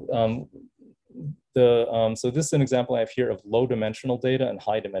so so this is an example I have here of low dimensional data and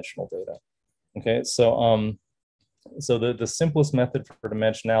high dimensional data. Okay, so so the simplest method for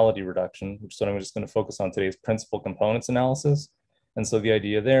dimensionality reduction, which is what I'm just going to focus on today, is principal components analysis. And so the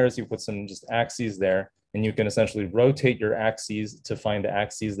idea there is you put some just axes there, and you can essentially rotate your axes to find the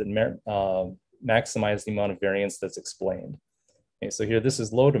axes that maximize the amount of variance that's explained. Okay, so here this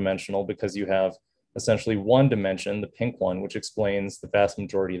is low dimensional because you have essentially one dimension, the pink one, which explains the vast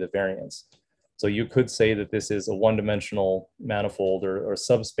majority of the variance. So you could say that this is a one-dimensional manifold or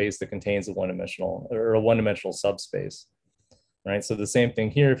subspace that contains a one-dimensional subspace, right? So the same thing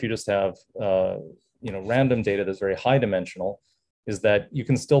here, if you just have random data that's very high dimensional, is that you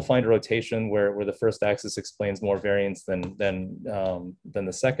can still find a rotation where the first axis explains more variance than the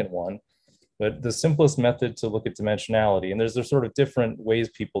second one. But the simplest method to look at dimensionality, and there's sort of different ways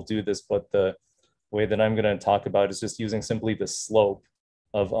people do this, but the way that I'm going to talk about is just using simply the slope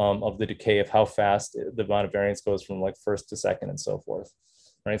of the decay of how fast the amount of variance goes from like first to second and so forth,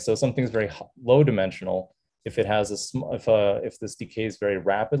 right? So something's very low dimensional if it has if this decays very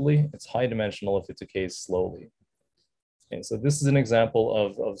rapidly. It's high dimensional if it decays slowly. Okay, so this is an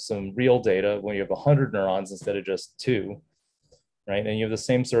example of some real data when you have 100 neurons instead of just 2, right? And you have the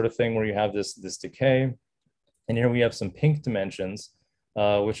same sort of thing where you have this decay. And here we have some pink dimensions,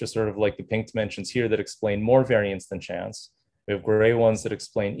 which are sort of like the pink dimensions here that explain more variance than chance. We have gray ones that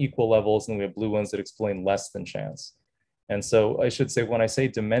explain equal levels, and we have blue ones that explain less than chance. And so I should say, when I say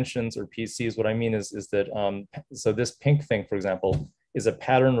dimensions or PCs, what I mean is that, so this pink thing, for example, is a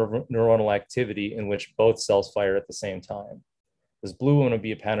pattern of neuronal activity in which both cells fire at the same time. This blue one would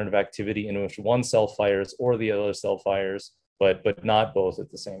be a pattern of activity in which one cell fires or the other cell fires, but not both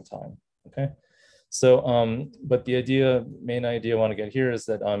at the same time, okay? So, but the main idea I want to get here is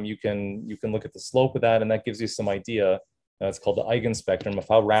that you can look at the slope of that, and that gives you some idea. It's called the eigenspectrum of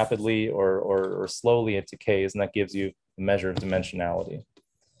how rapidly or slowly it decays, and that gives you a measure of dimensionality.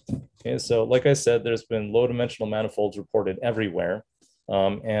 Okay, so like I said, there's been low dimensional manifolds reported everywhere,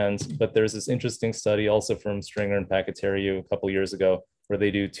 but there's this interesting study also from Stringer and Pacatariu a couple years ago, where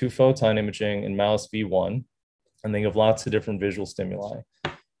they do 2-photon imaging in mouse V1, and they give lots of different visual stimuli.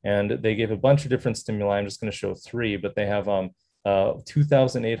 And they gave a bunch of different stimuli. I'm just going to show 3, but they have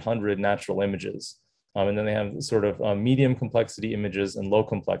 2,800 natural images. And then they have sort of medium complexity images and low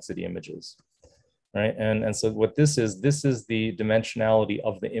complexity images, right? And so what this is the dimensionality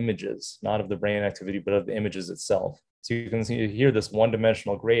of the images, not of the brain activity, but of the images itself. So you can see here this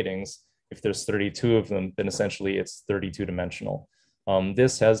one-dimensional gratings. If there's 32 of them, then essentially it's 32 dimensional.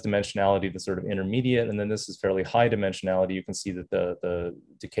 This has dimensionality that's sort of intermediate, and then this is fairly high dimensionality. You can see that the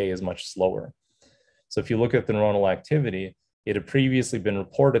decay is much slower. So if you look at the neuronal activity, it had previously been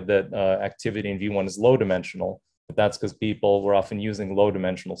reported that activity in V1 is low dimensional, but that's because people were often using low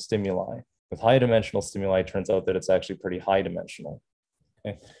dimensional stimuli. With high dimensional stimuli, it turns out that it's actually pretty high dimensional.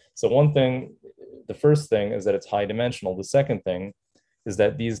 Okay? So the first thing is that it's high dimensional. The second thing is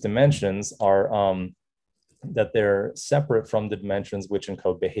that these dimensions are that they're separate from the dimensions which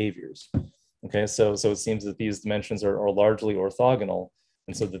encode behaviors. Okay, so it seems that these dimensions are largely orthogonal,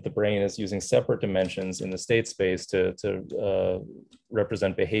 and so that the brain is using separate dimensions in the state space to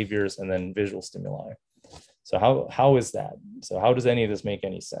represent behaviors and then visual stimuli. So how is that? So how does any of this make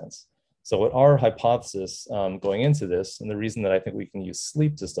any sense? So what our hypothesis going into this, and the reason that I think we can use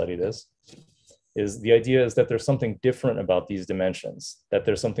sleep to study this, is the idea is that there's something different about these dimensions, that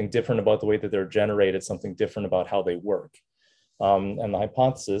there's something different about the way that they're generated, something different about how they work. And the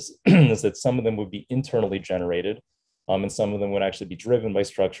hypothesis is that some of them would be internally generated, and some of them would actually be driven by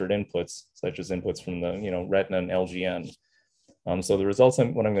structured inputs, such as inputs from the retina and LGN. So the results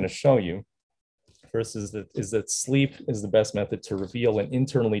what I'm going to show you first is that sleep is the best method to reveal an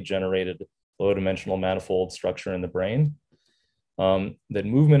internally generated low-dimensional manifold structure in the brain. That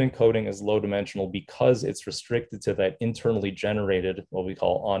movement encoding is low-dimensional because it's restricted to that internally generated, what we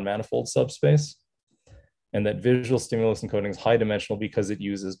call on-manifold subspace. And that visual stimulus encoding is high-dimensional because it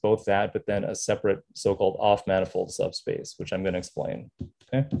uses both that, but then a separate so-called off-manifold subspace, which I'm going to explain.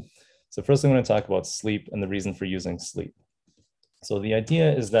 Okay. So first I'm going to talk about sleep and the reason for using sleep. So the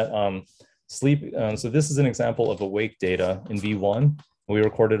idea is that sleep, so this is an example of awake data in V1. We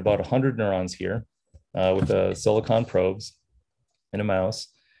recorded about 100 neurons here with silicon probes in a mouse.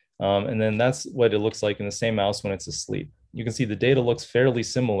 And then that's what it looks like in the same mouse when it's asleep. You can see the data looks fairly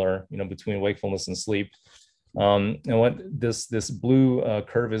similar, between wakefulness and sleep. And what this blue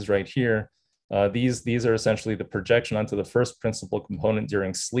curve is right here, these are essentially the projection onto the first principal component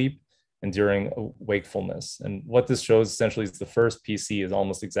during sleep and during wakefulness. And what this shows essentially is the first PC is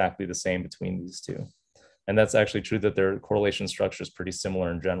almost exactly the same between these two. And that's actually true that their correlation structure is pretty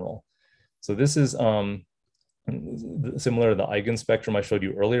similar in general. So this is similar to the eigenspectrum I showed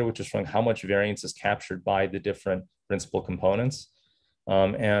you earlier, which is showing how much variance is captured by the different principal components.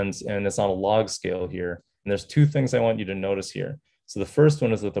 And it's on a log scale here. And there's two things I want you to notice here. So the first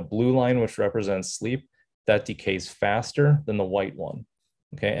one is that the blue line, which represents sleep, that decays faster than the white one.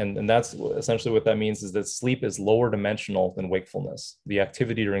 Okay, and that's essentially what that means, is that sleep is lower dimensional than wakefulness. The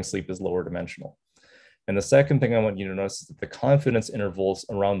activity during sleep is lower dimensional. And the second thing I want you to notice is that the confidence intervals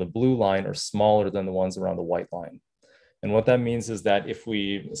around the blue line are smaller than the ones around the white line. And what that means is that if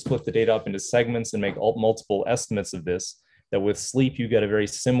we split the data up into segments and make multiple estimates of this, that with sleep, you get a very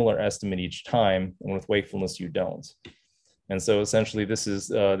similar estimate each time, and with wakefulness, you don't. And so essentially, this is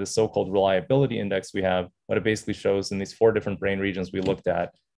the so-called reliability index we have. What it basically shows in these 4 different brain regions we looked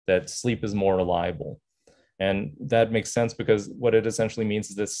at, that sleep is more reliable. And that makes sense because what it essentially means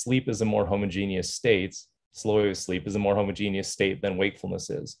is that sleep is a more homogeneous state. Slow wave sleep is a more homogeneous state than wakefulness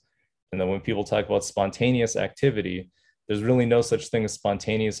is. And then when people talk about spontaneous activity, there's really no such thing as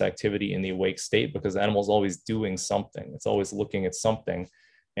spontaneous activity in the awake state, because the animal's always doing something. It's always looking at something.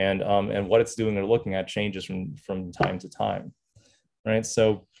 And what it's doing or looking at changes from time to time, right?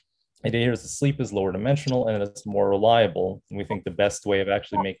 So the idea here is that sleep is lower dimensional and it's more reliable. And we think the best way of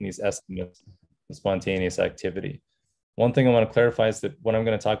actually making these estimates is spontaneous activity. One thing I want to clarify is that what I'm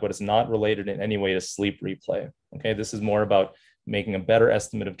going to talk about is not related in any way to sleep replay. Okay, this is more about making a better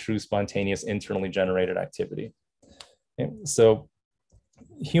estimate of true spontaneous internally generated activity. Okay, so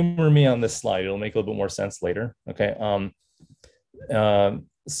humor me on this slide. It'll make a little bit more sense later. Okay.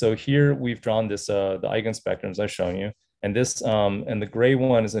 So here we've drawn this the eigenspectrums I've shown you, and this and the gray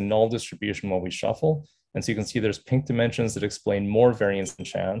one is a null distribution while we shuffle. And so you can see there's pink dimensions that explain more variance and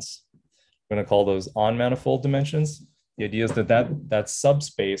chance. We're going to call those on-manifold dimensions. The idea is that that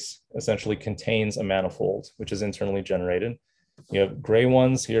subspace essentially contains a manifold, which is internally generated. You have gray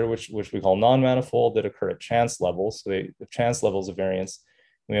ones here, which we call non-manifold, that occur at chance levels. So the chance levels of variance.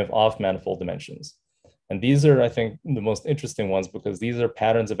 We have off-manifold dimensions. And these are, I think, the most interesting ones, because these are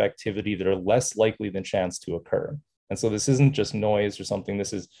patterns of activity that are less likely than chance to occur. And so this isn't just noise or something.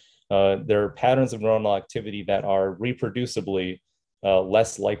 This is, there are patterns of neuronal activity that are reproducibly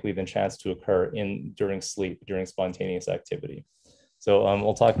less likely than chance to occur during sleep, during spontaneous activity. So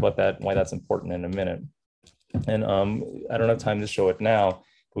we'll talk about that, why that's important in a minute. And I don't have time to show it now.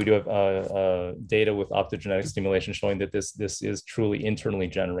 We do have data with optogenetic stimulation showing that this is truly internally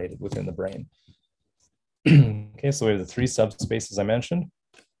generated within the brain. Okay, so we have the 3 subspaces I mentioned.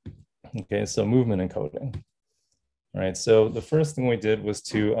 Okay, so movement encoding. All right, so the first thing we did was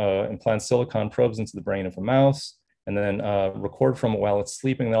to implant silicon probes into the brain of a mouse, and then record from it while it's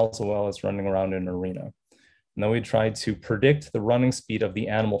sleeping, and also while it's running around in an arena. And then we tried to predict the running speed of the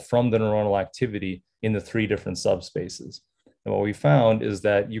animal from the neuronal activity in the 3 different subspaces. And what we found is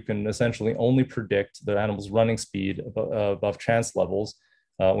that you can essentially only predict the animal's running speed above chance levels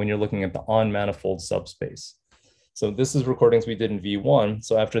when you're looking at the on-manifold subspace. So this is recordings we did in V1.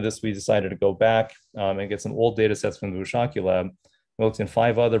 So after this, we decided to go back and get some old data sets from the Vushaki lab. We looked in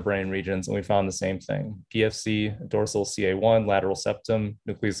 5 other brain regions and we found the same thing: PFC, dorsal CA1, lateral septum,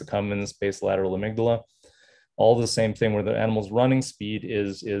 nucleus accumbens, base lateral amygdala. All the same thing, where the animal's running speed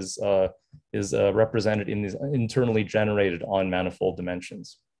is represented in these internally generated on manifold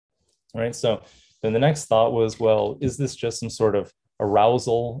dimensions. All right. So then the next thought was, well, is this just some sort of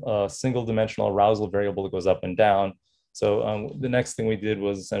arousal, single dimensional arousal variable that goes up and down? So the next thing we did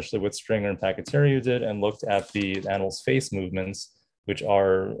was essentially what Stringer and Pacatariu did, and looked at the animal's face movements, which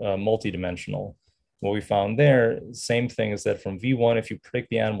are multidimensional. What we found there, same thing, is that from V1, if you predict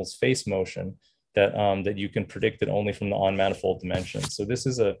the animal's face motion, that you can predict it only from the on manifold dimensions. So this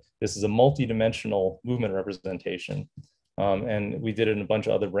is a multidimensional movement representation. And we did it in a bunch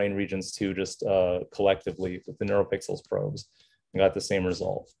of other brain regions too, just collectively with the NeuroPixels probes, and got the same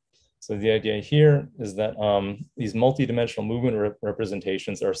result. So the idea here is that these multidimensional movement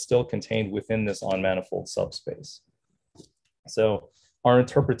representations are still contained within this on manifold subspace. So our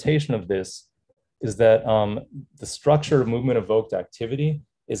interpretation of this is that the structure of movement evoked activity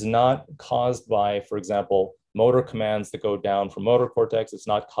is not caused by, for example, motor commands that go down from motor cortex. It's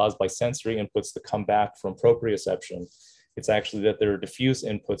not caused by sensory inputs that come back from proprioception. It's actually that there are diffuse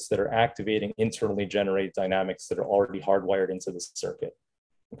inputs that are activating internally generated dynamics that are already hardwired into the circuit.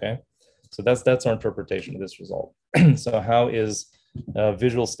 Okay, so that's our interpretation of this result. So how is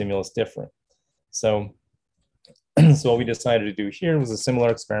visual stimulus different? So what we decided to do here was a similar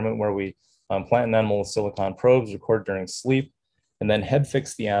experiment where we plant an animal with silicon probes, record during sleep, and then head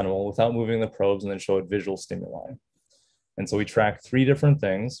fix the animal without moving the probes, and then show it visual stimuli. And so we track 3 different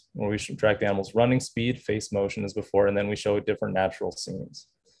things, where we should track the animal's running speed, face motion as before, and then we show different natural scenes.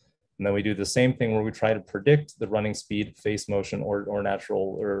 And then we do the same thing where we try to predict the running speed, face motion, or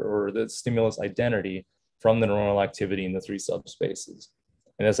natural, or the stimulus identity from the neuronal activity in the 3 subspaces.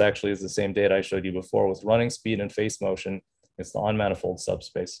 And this actually is the same data I showed you before with running speed and face motion. It's the on-manifold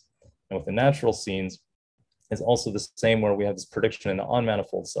subspace. And with the natural scenes, it's also the same, where we have this prediction in the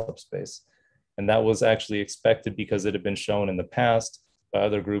on-manifold subspace. And that was actually expected because it had been shown in the past by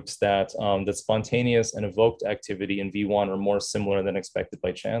other groups that, that spontaneous and evoked activity in V1 are more similar than expected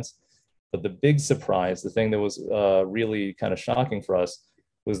by chance. But the big surprise, the thing that was really kind of shocking for us,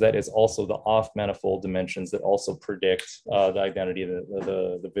 was that it's also the off-manifold dimensions that also predict the identity of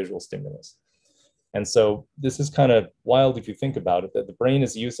the visual stimulus. And so this is kind of wild if you think about it, that the brain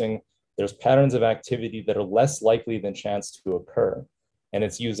is using, there's patterns of activity that are less likely than chance to occur. And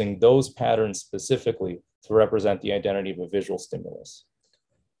it's using those patterns specifically to represent the identity of a visual stimulus.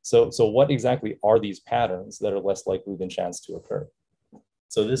 So what exactly are these patterns that are less likely than chance to occur?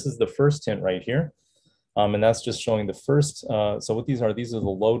 So this is the first hint right here. And that's just showing the first, so what these are the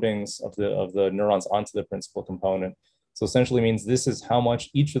loadings of the neurons onto the principal component. So essentially means this is how much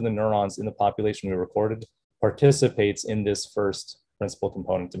each of the neurons in the population we recorded participates in this first principal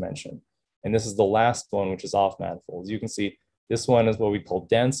component dimension. And this is the last one, which is off manifold. As you can see, this one is what we call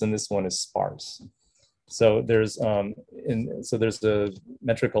dense, and this one is sparse. So there's a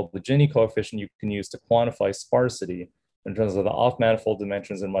metric called the Gini coefficient you can use to quantify sparsity. In terms of the off manifold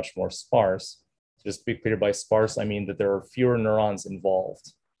dimensions are much more sparse. Just to be clear, by sparse, I mean that there are fewer neurons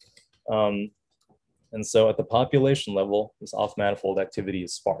involved. And so at the population level, this off manifold activity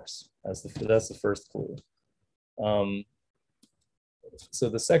is sparse. That's the first clue. So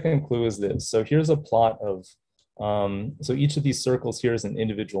the second clue is this. So here's a plot of, so each of these circles here is an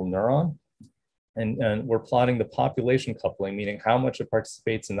individual neuron. And we're plotting the population coupling, meaning how much it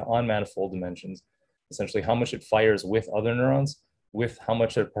participates in the on-manifold dimensions, essentially how much it fires with other neurons, with how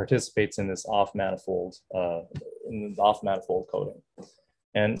much it participates in this off-manifold coding.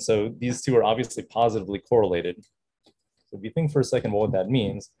 And so these two are obviously positively correlated. So if you think for a second what that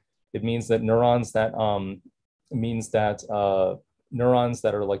means, it means that neurons that neurons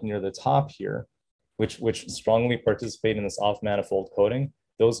that are like near the top here, which strongly participate in this off-manifold coding,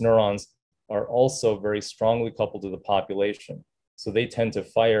 those neurons are also very strongly coupled to the population. So they tend to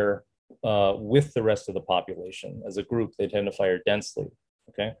fire with the rest of the population. As a group, they tend to fire densely,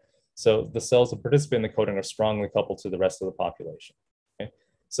 okay? So the cells that participate in the coding are strongly coupled to the rest of the population, okay?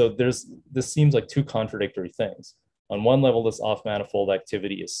 So this seems like 2 contradictory things. On one level, this off-manifold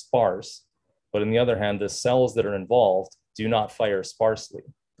activity is sparse, but on the other hand, the cells that are involved do not fire sparsely.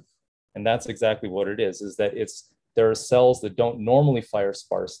 And that's exactly what it is that there are cells that don't normally fire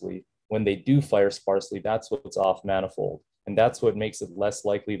sparsely. When they do fire sparsely, that's what's off manifold. And that's what makes it less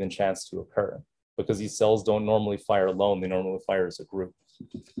likely than chance to occur, because these cells don't normally fire alone. They normally fire as a group.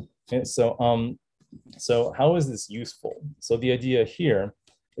 Okay, so how is this useful? So the idea here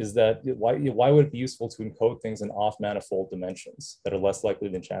is that why would it be useful to encode things in off-manifold dimensions that are less likely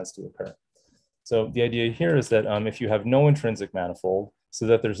than chance to occur? So the idea here is that if you have no intrinsic manifold, so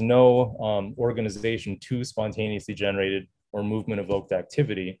that there's no organization to spontaneously generated or movement evoked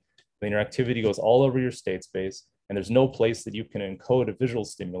activity, then your activity goes all over your state space, and there's no place that you can encode a visual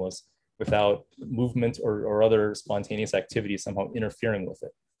stimulus without movement or other spontaneous activity somehow interfering with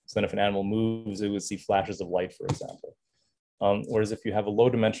it. So then if an animal moves, it would see flashes of light, for example. Whereas if you have a low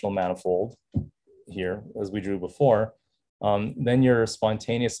dimensional manifold here, as we drew before, then your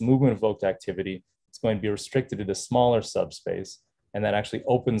spontaneous movement evoked activity is going to be restricted to the smaller subspace, and that actually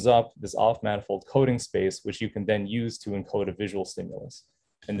opens up this off-manifold coding space, which you can then use to encode a visual stimulus.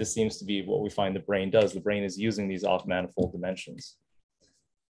 And this seems to be what we find the brain does. The brain is using these off-manifold dimensions.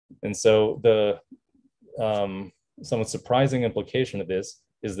 And so the somewhat surprising implication of this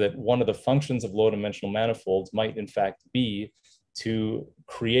is that one of the functions of low-dimensional manifolds might in fact be to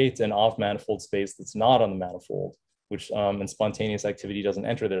create an off-manifold space that's not on the manifold, which and spontaneous activity doesn't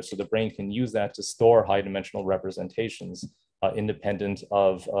enter there. So the brain can use that to store high-dimensional representations independent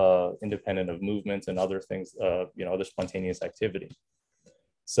of movement and other things, other spontaneous activity.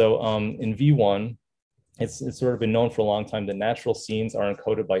 So in V1, it's sort of been known for a long time that natural scenes are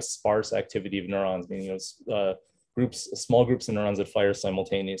encoded by sparse activity of neurons, meaning small groups of neurons that fire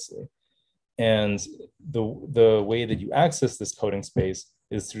simultaneously. And the way that you access this coding space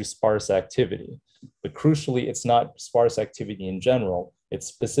is through sparse activity. But crucially, it's not sparse activity in general. It's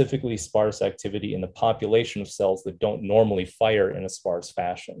specifically sparse activity in the population of cells that don't normally fire in a sparse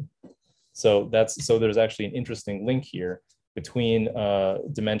fashion. So there's actually an interesting link here between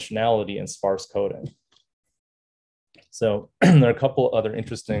dimensionality and sparse coding. So there are a couple other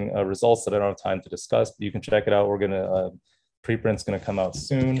interesting results that I don't have time to discuss, but you can check it out. Preprint's gonna come out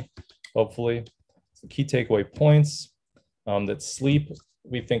soon, hopefully. So key takeaway points, that sleep,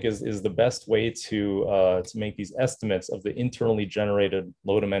 we think is the best way to make these estimates of the internally generated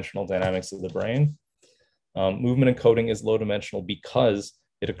low dimensional dynamics of the brain. Movement encoding is low dimensional because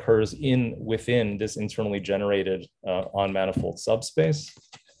it occurs within this internally generated on-manifold subspace.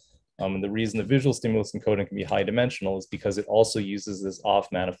 And the reason the visual stimulus encoding can be high dimensional is because it also uses this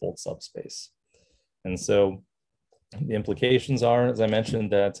off-manifold subspace. And so the implications are, as I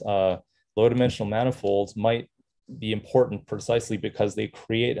mentioned, that low dimensional manifolds might be important precisely because they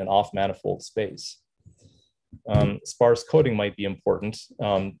create an off-manifold space. Sparse coding might be important,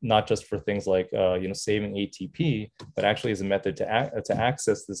 not just for things like saving ATP, but actually as a method to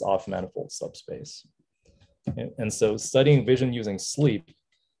access this off-manifold subspace. And so studying vision using sleep,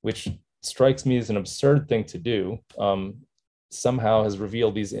 which strikes me as an absurd thing to do, somehow has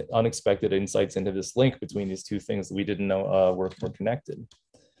revealed these unexpected insights into this link between these two things that we didn't know were connected.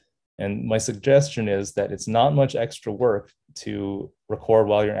 And my suggestion is that it's not much extra work to record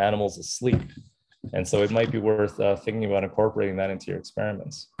while your animal's asleep. And so it might be worth thinking about incorporating that into your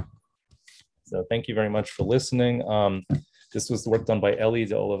experiments. So thank you very much for listening. This was work done by Ellie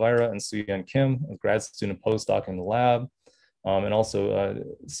de Oliveira and Suyeon Kim, a grad student postdoc in the lab. And also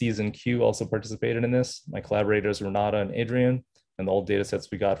Season Q also participated in this. My collaborators, Renata and Adrian, and the old data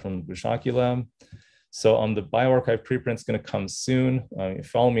sets we got from the Bushaki lab. So the bioRxiv preprint's gonna come soon. If you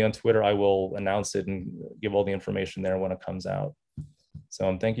follow me on Twitter, I will announce it and give all the information there when it comes out.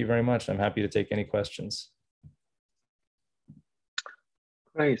 So thank you very much. I'm happy to take any questions.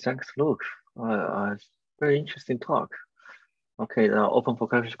 Great, thanks, Luke. Very interesting talk. Okay, now open for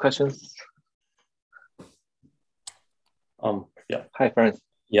questions. Yeah. Hi, Franz.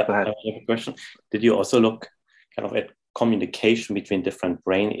 Yeah, go ahead. I have a question. Did you also look kind of at communication between different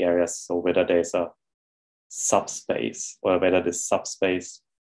brain areas? So whether there's a subspace or whether this subspace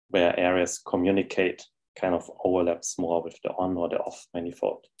where areas communicate kind of overlaps more with the on or the off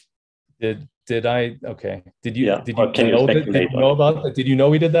manifold? Did I? Okay. Did you? Yeah. Did you can know you that? Did you know about that? Did you know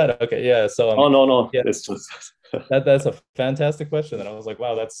we did that? Okay. Yeah. So. Oh no. Yeah. It's just. That's a fantastic question, and I was like,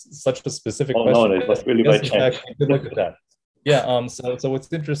 wow, that's such a specific question. No, it was really yes, by chance. chance. Look at that. Yeah. So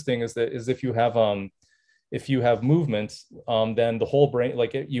what's interesting is that if you have movement, then the whole brain,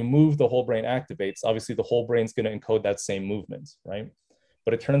 like you move, the whole brain activates. Obviously, the whole brain's going to encode that same movement, right?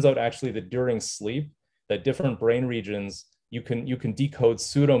 But it turns out actually that during sleep, that different brain regions, you can decode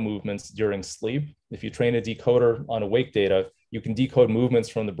pseudo movements during sleep. If you train a decoder on awake data, you can decode movements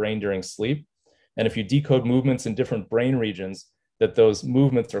from the brain during sleep. And if you decode movements in different brain regions, that those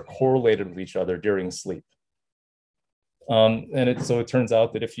movements are correlated with each other during sleep. So it turns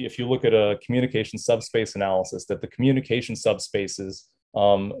out that if you look at a communication subspace analysis, that the communication subspaces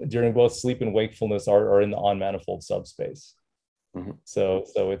during both sleep and wakefulness are in the on-manifold subspace. So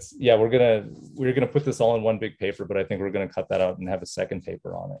it's, yeah, we're gonna put this all in one big paper, but I think we're gonna cut that out and have a second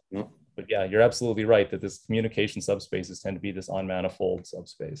paper on it. But yeah, you're absolutely right that this communication subspaces tend to be this on-manifold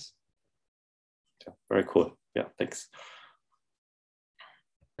subspace. Yeah, very cool. Yeah, thanks.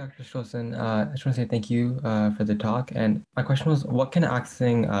 Dr. Sjulson, I just want to say thank you for the talk. And my question was, what can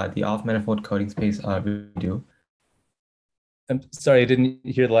accessing the off-manifold coding space really do? I'm sorry, I didn't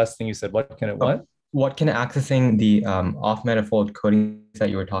hear the last thing you said. What can it, what? What can accessing the off-manifold coding that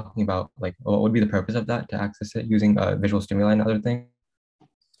you were talking about, like what would be the purpose of that, to access it using visual stimuli and other things?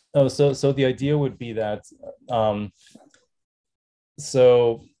 Oh, so the idea would be that, all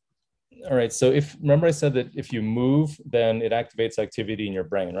right, so remember I said that if you move, then it activates activity in your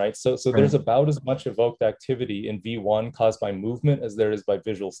brain, right? So Right. There's about as much evoked activity in V1 caused by movement as there is by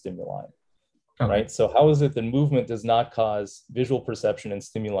visual stimuli, right? So how is it that movement does not cause visual perception and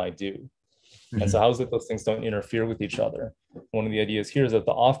stimuli do? And so how is it those things don't interfere with each other? One of the ideas here is that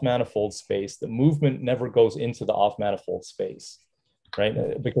the off-manifold space, the movement never goes into the off-manifold space,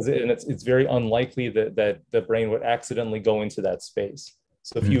 right? Because it's very unlikely that the brain would accidentally go into that space.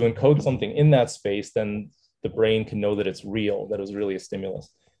 So if you encode something in that space, then the brain can know that it's real, that it was really a stimulus.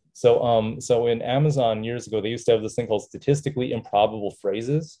 So in Amazon years ago, they used to have this thing called statistically improbable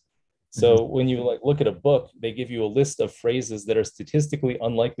phrases. So when you look at a book, they give you a list of phrases that are statistically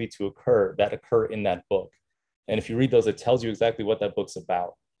unlikely to occur that occur in that book. And if you read those, it tells you exactly what that book's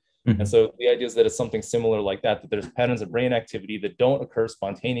about. And so the idea is that it's something similar like that there's patterns of brain activity that don't occur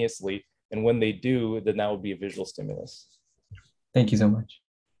spontaneously. And when they do, then that would be a visual stimulus. Thank you so much.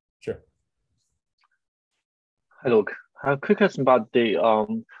 Sure. Hi, Luke. I have a quick question about the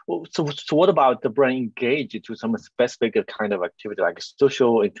so what about the brain engaged to some specific kind of activity like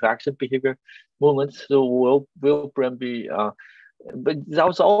social interaction behavior movements? So will brain be but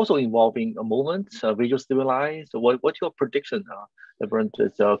that's also involving a movement, visual stimuli. So what's your prediction the brain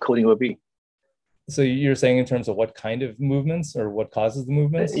coding will be? So you're saying in terms of what kind of movements or what causes the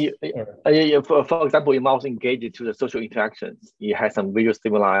movements? For example, your mouse engaged to the social interactions. It has some visual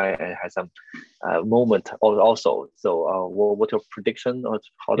stimuli and has some movement also. So what's your prediction of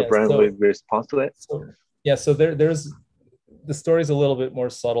how the brain will respond to it? So there's the story's a little bit more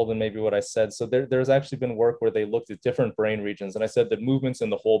subtle than maybe what I said. So there's actually been work where they looked at different brain regions, and I said that movements in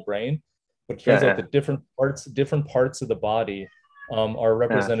the whole brain, but it turns out that different parts of the body are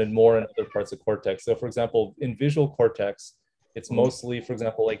represented more in other parts of cortex. So for example, in visual cortex, it's mostly, for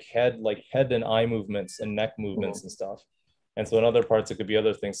example, like head and eye movements and neck movements and stuff. And so in other parts, it could be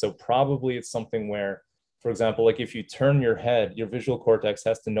other things. So probably it's something where, for example, like if you turn your head, your visual cortex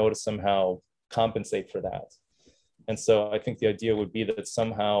has to know to somehow compensate for that. And so I think the idea would be that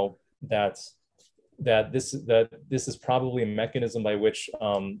somehow that this is probably a mechanism by which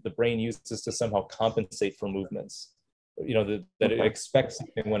the brain uses to somehow compensate for movements. That it expects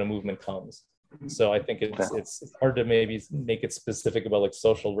something when a movement comes. So I think it's hard to maybe make it specific about like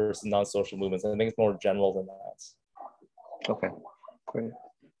social versus non-social movements. I think it's more general than that. Okay, great.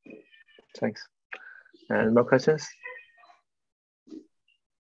 Thanks. And more questions?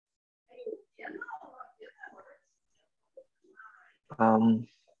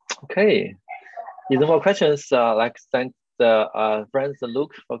 Okay. If there are more questions, thanks Franz and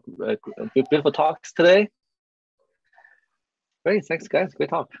Luke for beautiful talks today. Great, thanks guys, great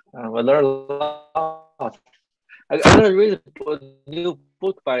talk. I learned a lot. I'm gonna read a new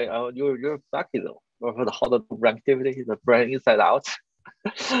book by your faculty though, for how the brain activity, the brain inside out.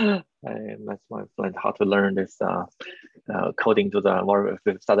 And that's my plan, how to learn this coding to the more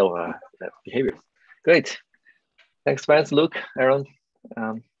subtle behaviors. Great, thanks Franz, Luke, Aaron.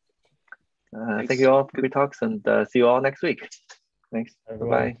 Thank you all for good talks, and see you all next week. Thanks,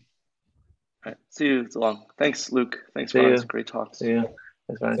 bye-bye. All right. See you so long. Thanks, Luke. Thanks, Franz. Great talks. See you.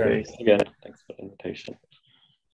 Thanks, Franz. Again, thanks for the invitation.